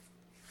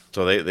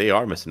 So they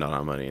are missing out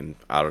on money, and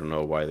I don't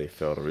know why they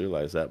fail to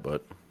realize that,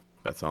 but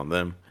that's on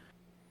them.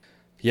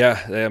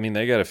 Yeah, I mean,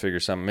 they got to figure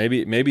something.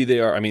 Maybe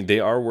they are. I mean, they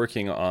are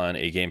working on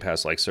a Game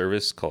Pass-like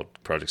service called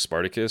Project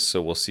Spartacus,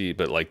 so we'll see.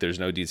 But like, there's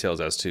no details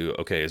as to,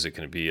 okay, is it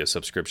going to be a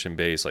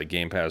subscription-based like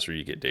Game Pass where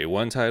you get day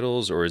one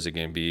titles, or is it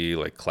going to be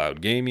like cloud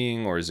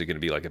gaming, or is it going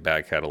to be like a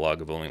back catalog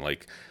of only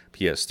like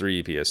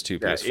PS3, PS2,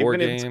 PS4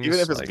 games?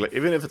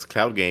 Even if it's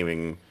cloud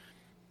gaming,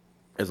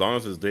 as long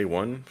as it's day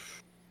one,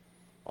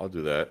 I'll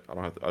do that. I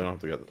don't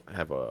have to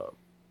have a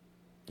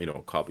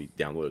copy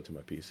downloaded to my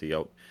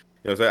PC.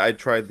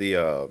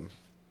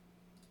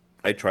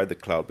 I tried the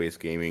cloud-based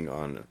gaming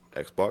on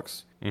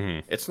Xbox.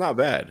 Mm-hmm. It's not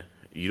bad.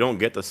 You don't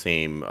get the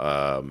same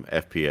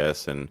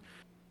FPS and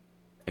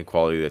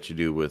quality that you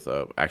do with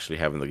actually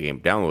having the game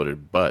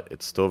downloaded, but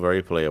it's still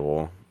very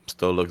playable.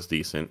 Still looks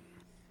decent.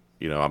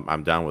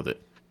 I'm down with it.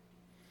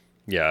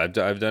 Yeah,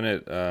 I've done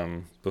it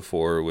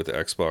before with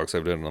Xbox.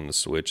 I've done it on the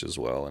Switch as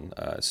well, and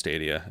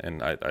Stadia,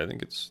 and I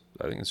think it's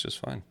just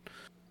fine.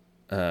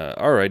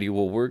 Alrighty,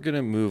 well, we're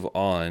gonna move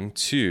on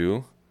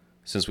to.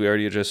 Since we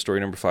already addressed story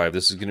number 5,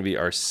 this is going to be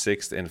our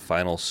sixth and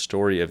final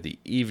story of the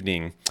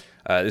evening.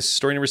 This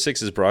story number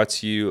 6 is brought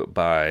to you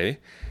by,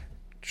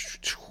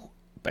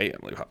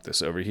 let me hop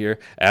this over here,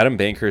 Adam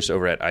Bankhurst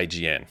over at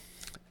IGN.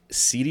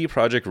 CD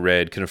Projekt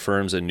Red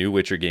confirms a new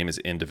Witcher game is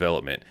in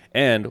development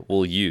and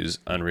will use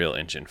Unreal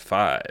Engine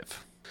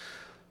 5.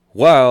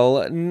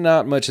 While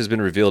not much has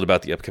been revealed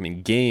about the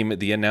upcoming game,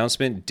 the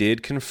announcement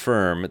did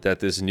confirm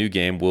that this new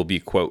game will be,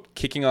 quote,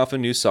 kicking off a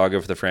new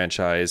saga for the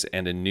franchise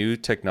and a new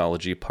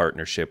technology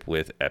partnership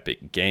with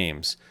Epic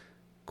Games,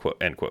 quote,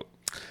 end quote.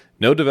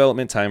 No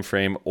development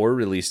timeframe or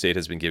release date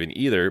has been given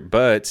either,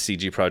 but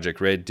CG Projekt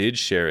Red did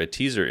share a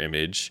teaser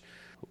image,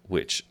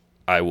 which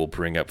I will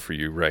bring up for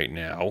you right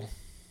now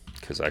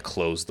because I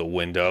closed the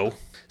window.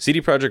 CD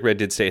Projekt Red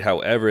did state,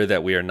 however,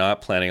 that we are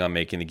not planning on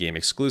making the game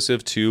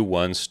exclusive to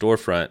one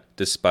storefront,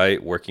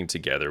 despite working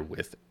together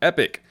with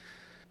Epic.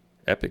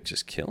 Epic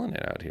just killing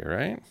it out here,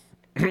 right?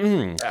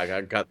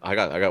 Yeah, I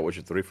got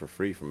Witcher 3 for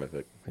free from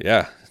Epic.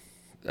 Yeah.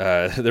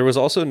 There was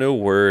also no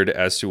word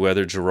as to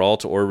whether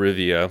Geralt or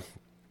Rivia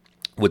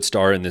would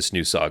star in this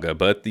new saga,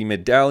 but the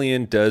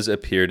medallion does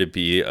appear to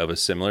be of a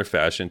similar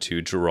fashion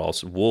to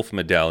Geralt's Wolf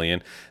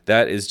medallion.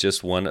 That is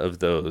just one of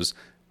those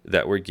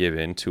that were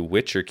given to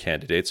Witcher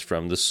candidates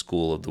from the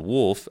School of the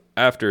Wolf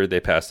after they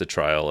passed the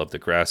trial of the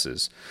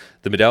grasses.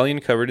 The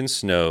medallion covered in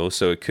snow,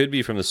 so it could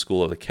be from the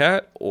School of the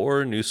Cat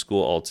or New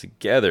School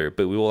altogether,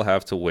 but we will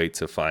have to wait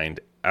to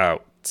find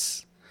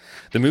out.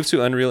 The move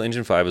to Unreal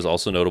Engine 5 is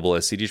also notable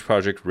as CD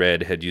Projekt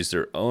Red had used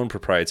their own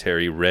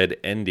proprietary red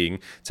ending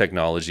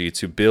technology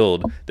to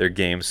build their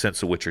game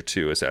since The Witcher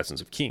 2: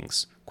 Assassins of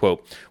Kings.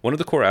 Quote, one of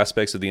the core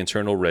aspects of the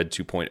internal Red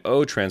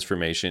 2.0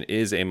 transformation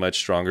is a much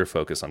stronger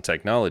focus on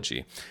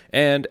technology,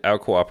 and our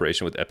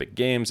cooperation with Epic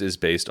Games is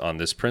based on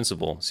this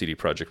principle, CD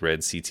Projekt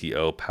Red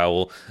CTO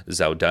Paul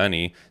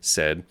Zaudani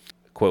said.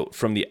 Quote,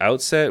 from the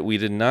outset, we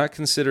did not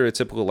consider a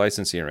typical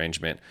licensing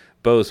arrangement.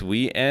 Both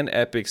we and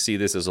Epic see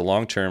this as a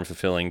long-term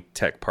fulfilling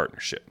tech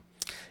partnership.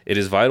 It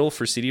is vital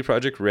for CD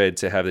Projekt Red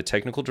to have the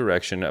technical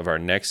direction of our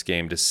next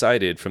game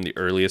decided from the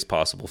earliest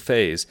possible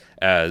phase,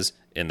 as,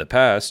 in the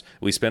past,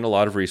 we spent a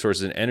lot of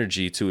resources and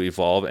energy to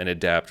evolve and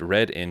adapt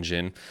Red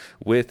Engine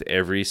with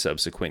every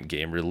subsequent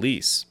game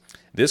release.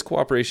 This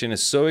cooperation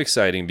is so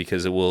exciting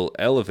because it will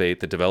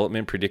elevate the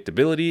development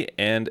predictability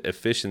and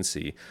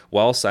efficiency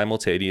while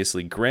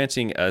simultaneously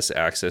granting us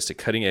access to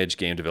cutting-edge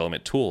game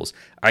development tools.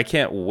 I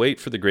can't wait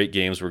for the great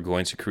games we're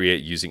going to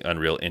create using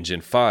Unreal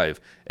Engine 5.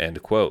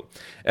 End quote.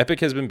 Epic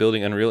has been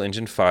building Unreal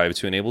Engine 5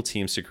 to enable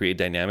teams to create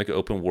dynamic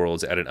open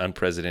worlds at an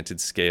unprecedented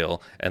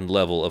scale and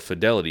level of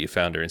fidelity,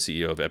 founder and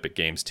CEO of Epic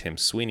Games Tim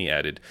Sweeney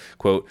added.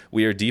 Quote,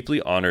 we are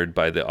deeply honored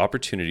by the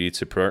opportunity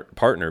to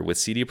partner with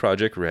CD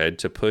Projekt Red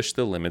to push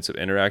the limits of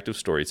interactive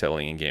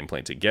storytelling and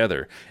gameplay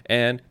together,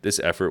 and this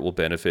effort will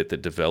benefit the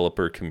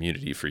developer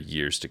community for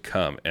years to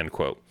come, end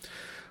quote.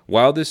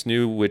 While this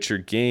new Witcher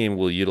game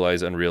will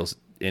utilize Unreal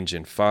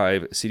Engine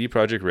 5, CD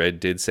Projekt Red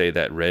did say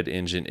that Red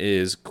Engine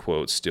is,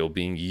 quote, still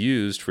being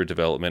used for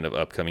development of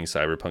upcoming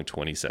Cyberpunk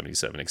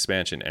 2077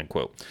 expansion, end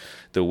quote.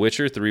 The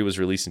Witcher 3 was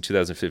released in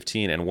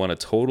 2015 and won a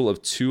total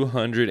of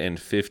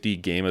 250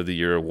 Game of the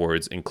Year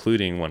awards,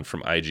 including one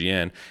from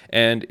IGN,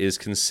 and is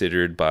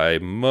considered by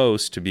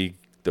most to be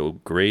the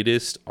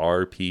greatest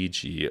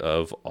RPG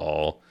of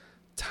all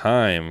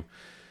time.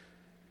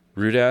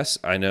 Rudas,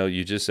 I know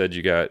you just said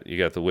you got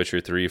The Witcher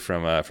 3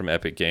 from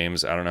Epic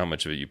Games. I don't know how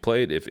much of it you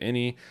played, if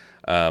any.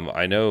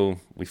 I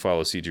know we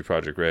follow CD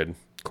Projekt Red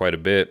quite a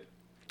bit.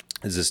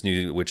 Does this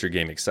new Witcher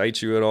game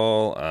excite you at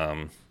all?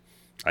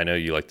 I know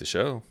you like the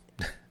show.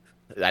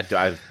 Man,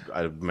 I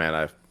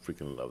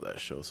freaking love that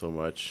show so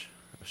much.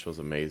 That show's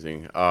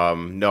amazing.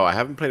 No, I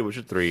haven't played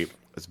Witcher 3.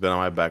 It's been on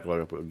my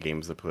backlog of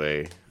games to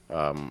play.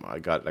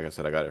 Like I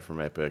said, I got it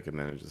from Epic, and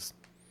then it's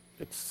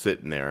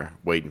sitting there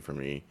waiting for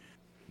me.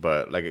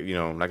 But like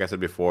I said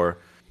before,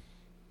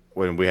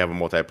 when we have a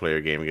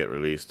multiplayer game get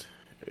released,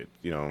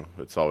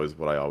 it's always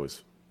what I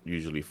always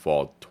usually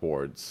fall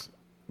towards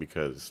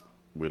because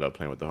we love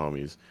playing with the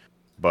homies.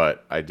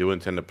 But I do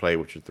intend to play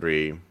Witcher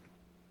 3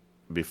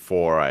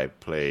 before I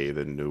play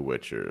the new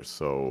Witcher,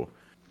 so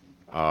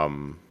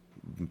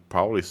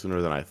probably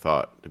sooner than I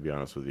thought, to be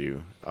honest with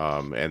you.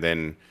 And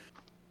then,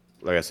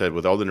 like I said,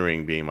 with Elden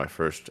Ring being my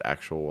first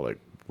actual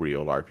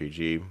real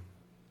RPG.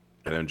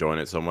 And enjoying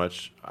it so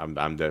much, I'm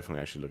definitely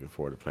actually looking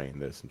forward to playing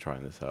this and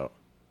trying this out.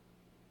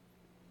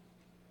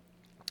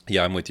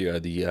 Yeah, I'm with you.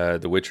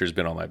 The Witcher's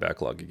been on my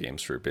backlog of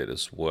games for a bit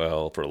as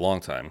well, for a long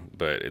time.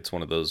 But it's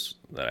one of those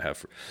that I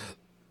have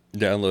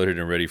downloaded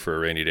and ready for a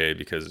rainy day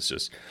because it's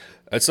just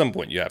at some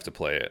point you have to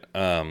play it.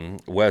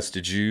 Wes,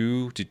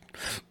 excuse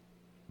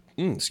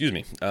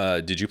me.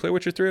 Did you play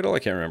Witcher 3 at all? I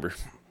can't remember.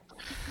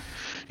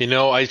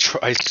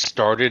 I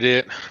started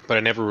it, but I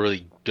never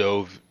really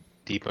dove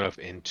deep enough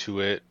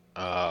into it.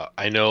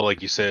 I know,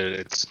 like you said,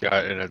 it's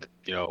got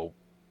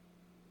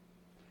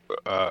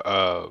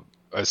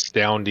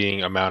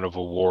astounding amount of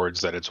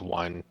awards that it's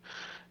won,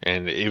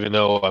 and even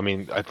though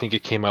I think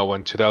it came out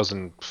in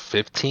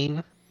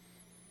 2015,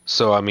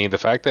 so the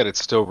fact that it's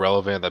still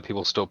relevant, that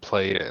people still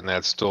play it, and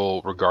that's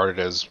still regarded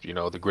as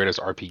the greatest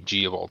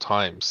RPG of all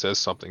time says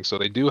something. So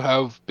they do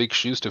have big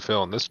shoes to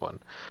fill in this one.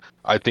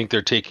 I think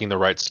they're taking the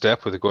right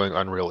step with going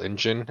Unreal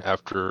Engine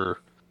after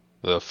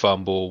the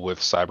fumble with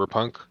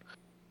Cyberpunk.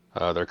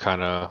 They're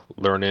kind of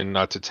learning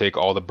not to take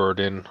all the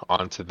burden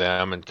onto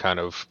them and kind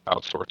of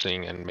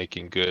outsourcing and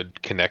making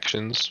good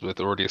connections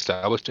with already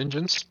established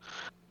engines.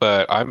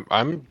 But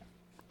I'm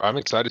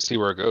excited to see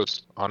where it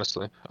goes.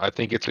 Honestly, I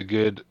think it's a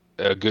good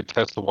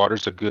test the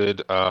waters, a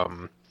good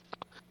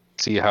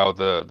see how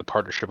the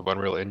partnership of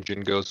Unreal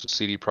Engine goes with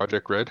CD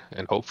Projekt Red,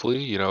 and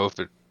hopefully, if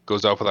it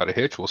goes off without a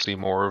hitch, we'll see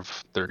more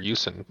of their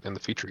use in the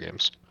future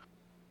games.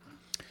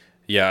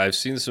 Yeah, I've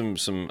seen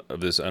some of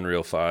this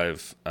Unreal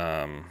 5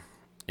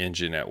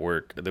 engine at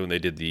work when they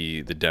did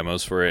the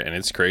demos for it, and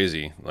it's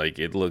crazy. Like,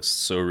 it looks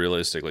so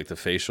realistic, like the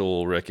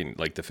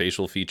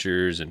facial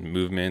features and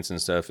movements and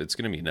stuff. It's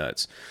gonna be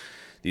nuts.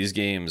 These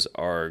games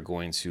are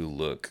going to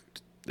look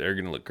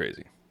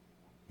crazy.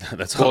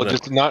 That's all. Well,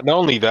 just not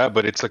only that,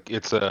 but it's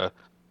a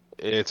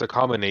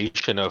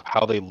combination of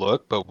how they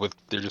look, but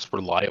they're just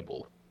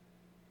reliable.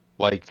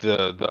 Like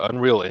the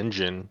Unreal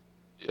Engine,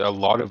 a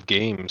lot of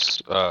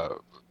games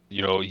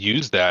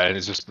use that, and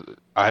it's just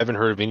I haven't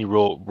heard of any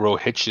real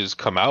hitches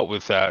come out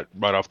with that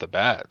right off the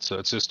bat. So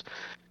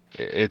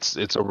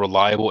it's a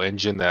reliable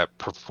engine that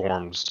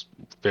performs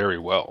very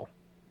well.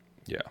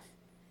 Yeah,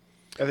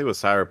 I think with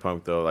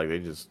Cyberpunk though, like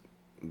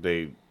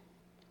they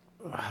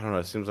I don't know,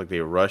 it seems like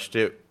they rushed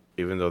it,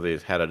 even though they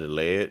had to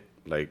delay it,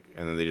 and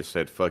then they just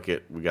said, "Fuck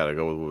it, we gotta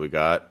go with what we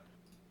got."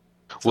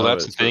 Well,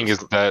 that's the thing is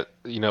that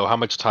how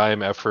much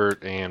time,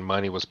 effort, and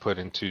money was put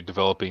into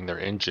developing their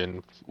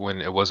engine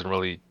when it was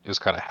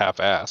kind of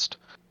half-assed.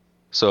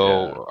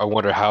 So yeah. I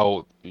wonder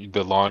how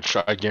the launch.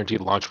 I guarantee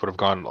the launch would have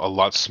gone a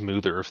lot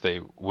smoother if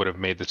they would have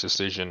made this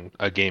decision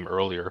a game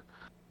earlier.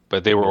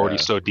 But they were already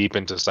so deep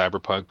into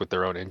Cyberpunk with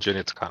their own engine.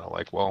 It's kind of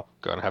like, well,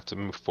 gonna have to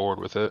move forward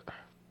with it.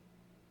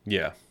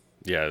 Yeah.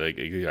 Yeah, like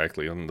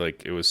exactly. And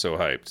like it was so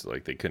hyped,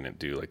 like they couldn't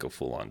do like a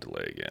full on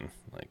delay again.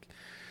 Like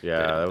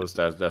Yeah,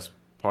 that's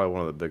probably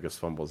one of the biggest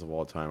fumbles of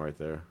all time right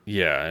there.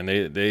 yeah, and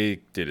they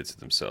did it to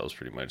themselves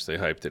pretty much. They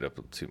hyped it up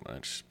too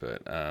much,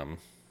 but And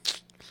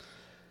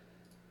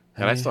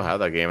I still have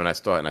that game, and I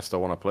still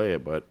want to play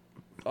it, but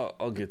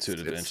I'll get to it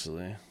it's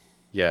eventually.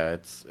 yeah,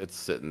 it's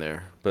sitting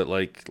there. But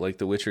like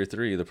The Witcher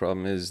 3, the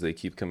problem is they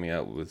keep coming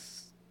out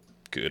with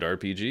good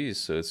RPGs,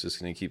 so it's just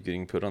going to keep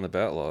getting put on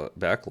the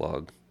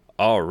backlog.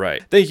 All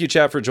right. Thank you,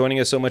 chat, for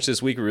joining us so much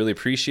this week. We really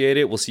appreciate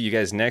it. We'll see you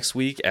guys next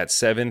week at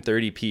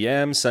 7:30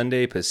 p.m.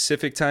 Sunday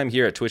Pacific time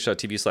here at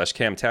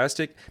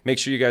twitch.tv/Camtastic. Make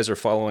sure you guys are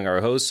following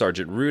our host,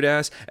 Sergeant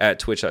Rudass, at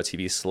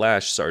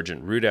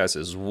twitch.tv/Sergeant Rudass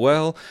as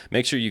well.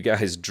 Make sure you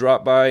guys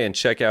drop by and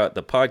check out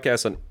the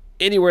podcast on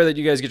anywhere that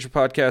you guys get your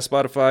podcast,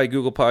 Spotify,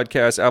 Google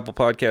Podcasts, Apple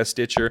Podcasts,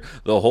 Stitcher,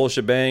 the whole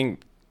shebang.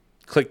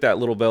 Click that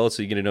little bell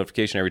so you get a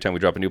notification every time we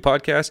drop a new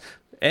podcast.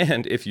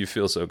 And if you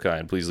feel so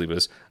kind, please leave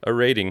us a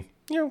rating.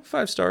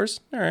 5 stars.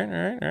 All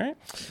right.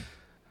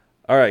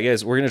 All right,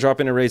 guys, we're going to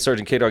drop in and raid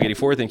Sergeant K-Dog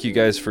 84. Thank you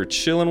guys for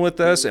chilling with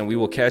us, and we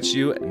will catch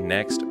you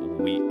next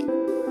week.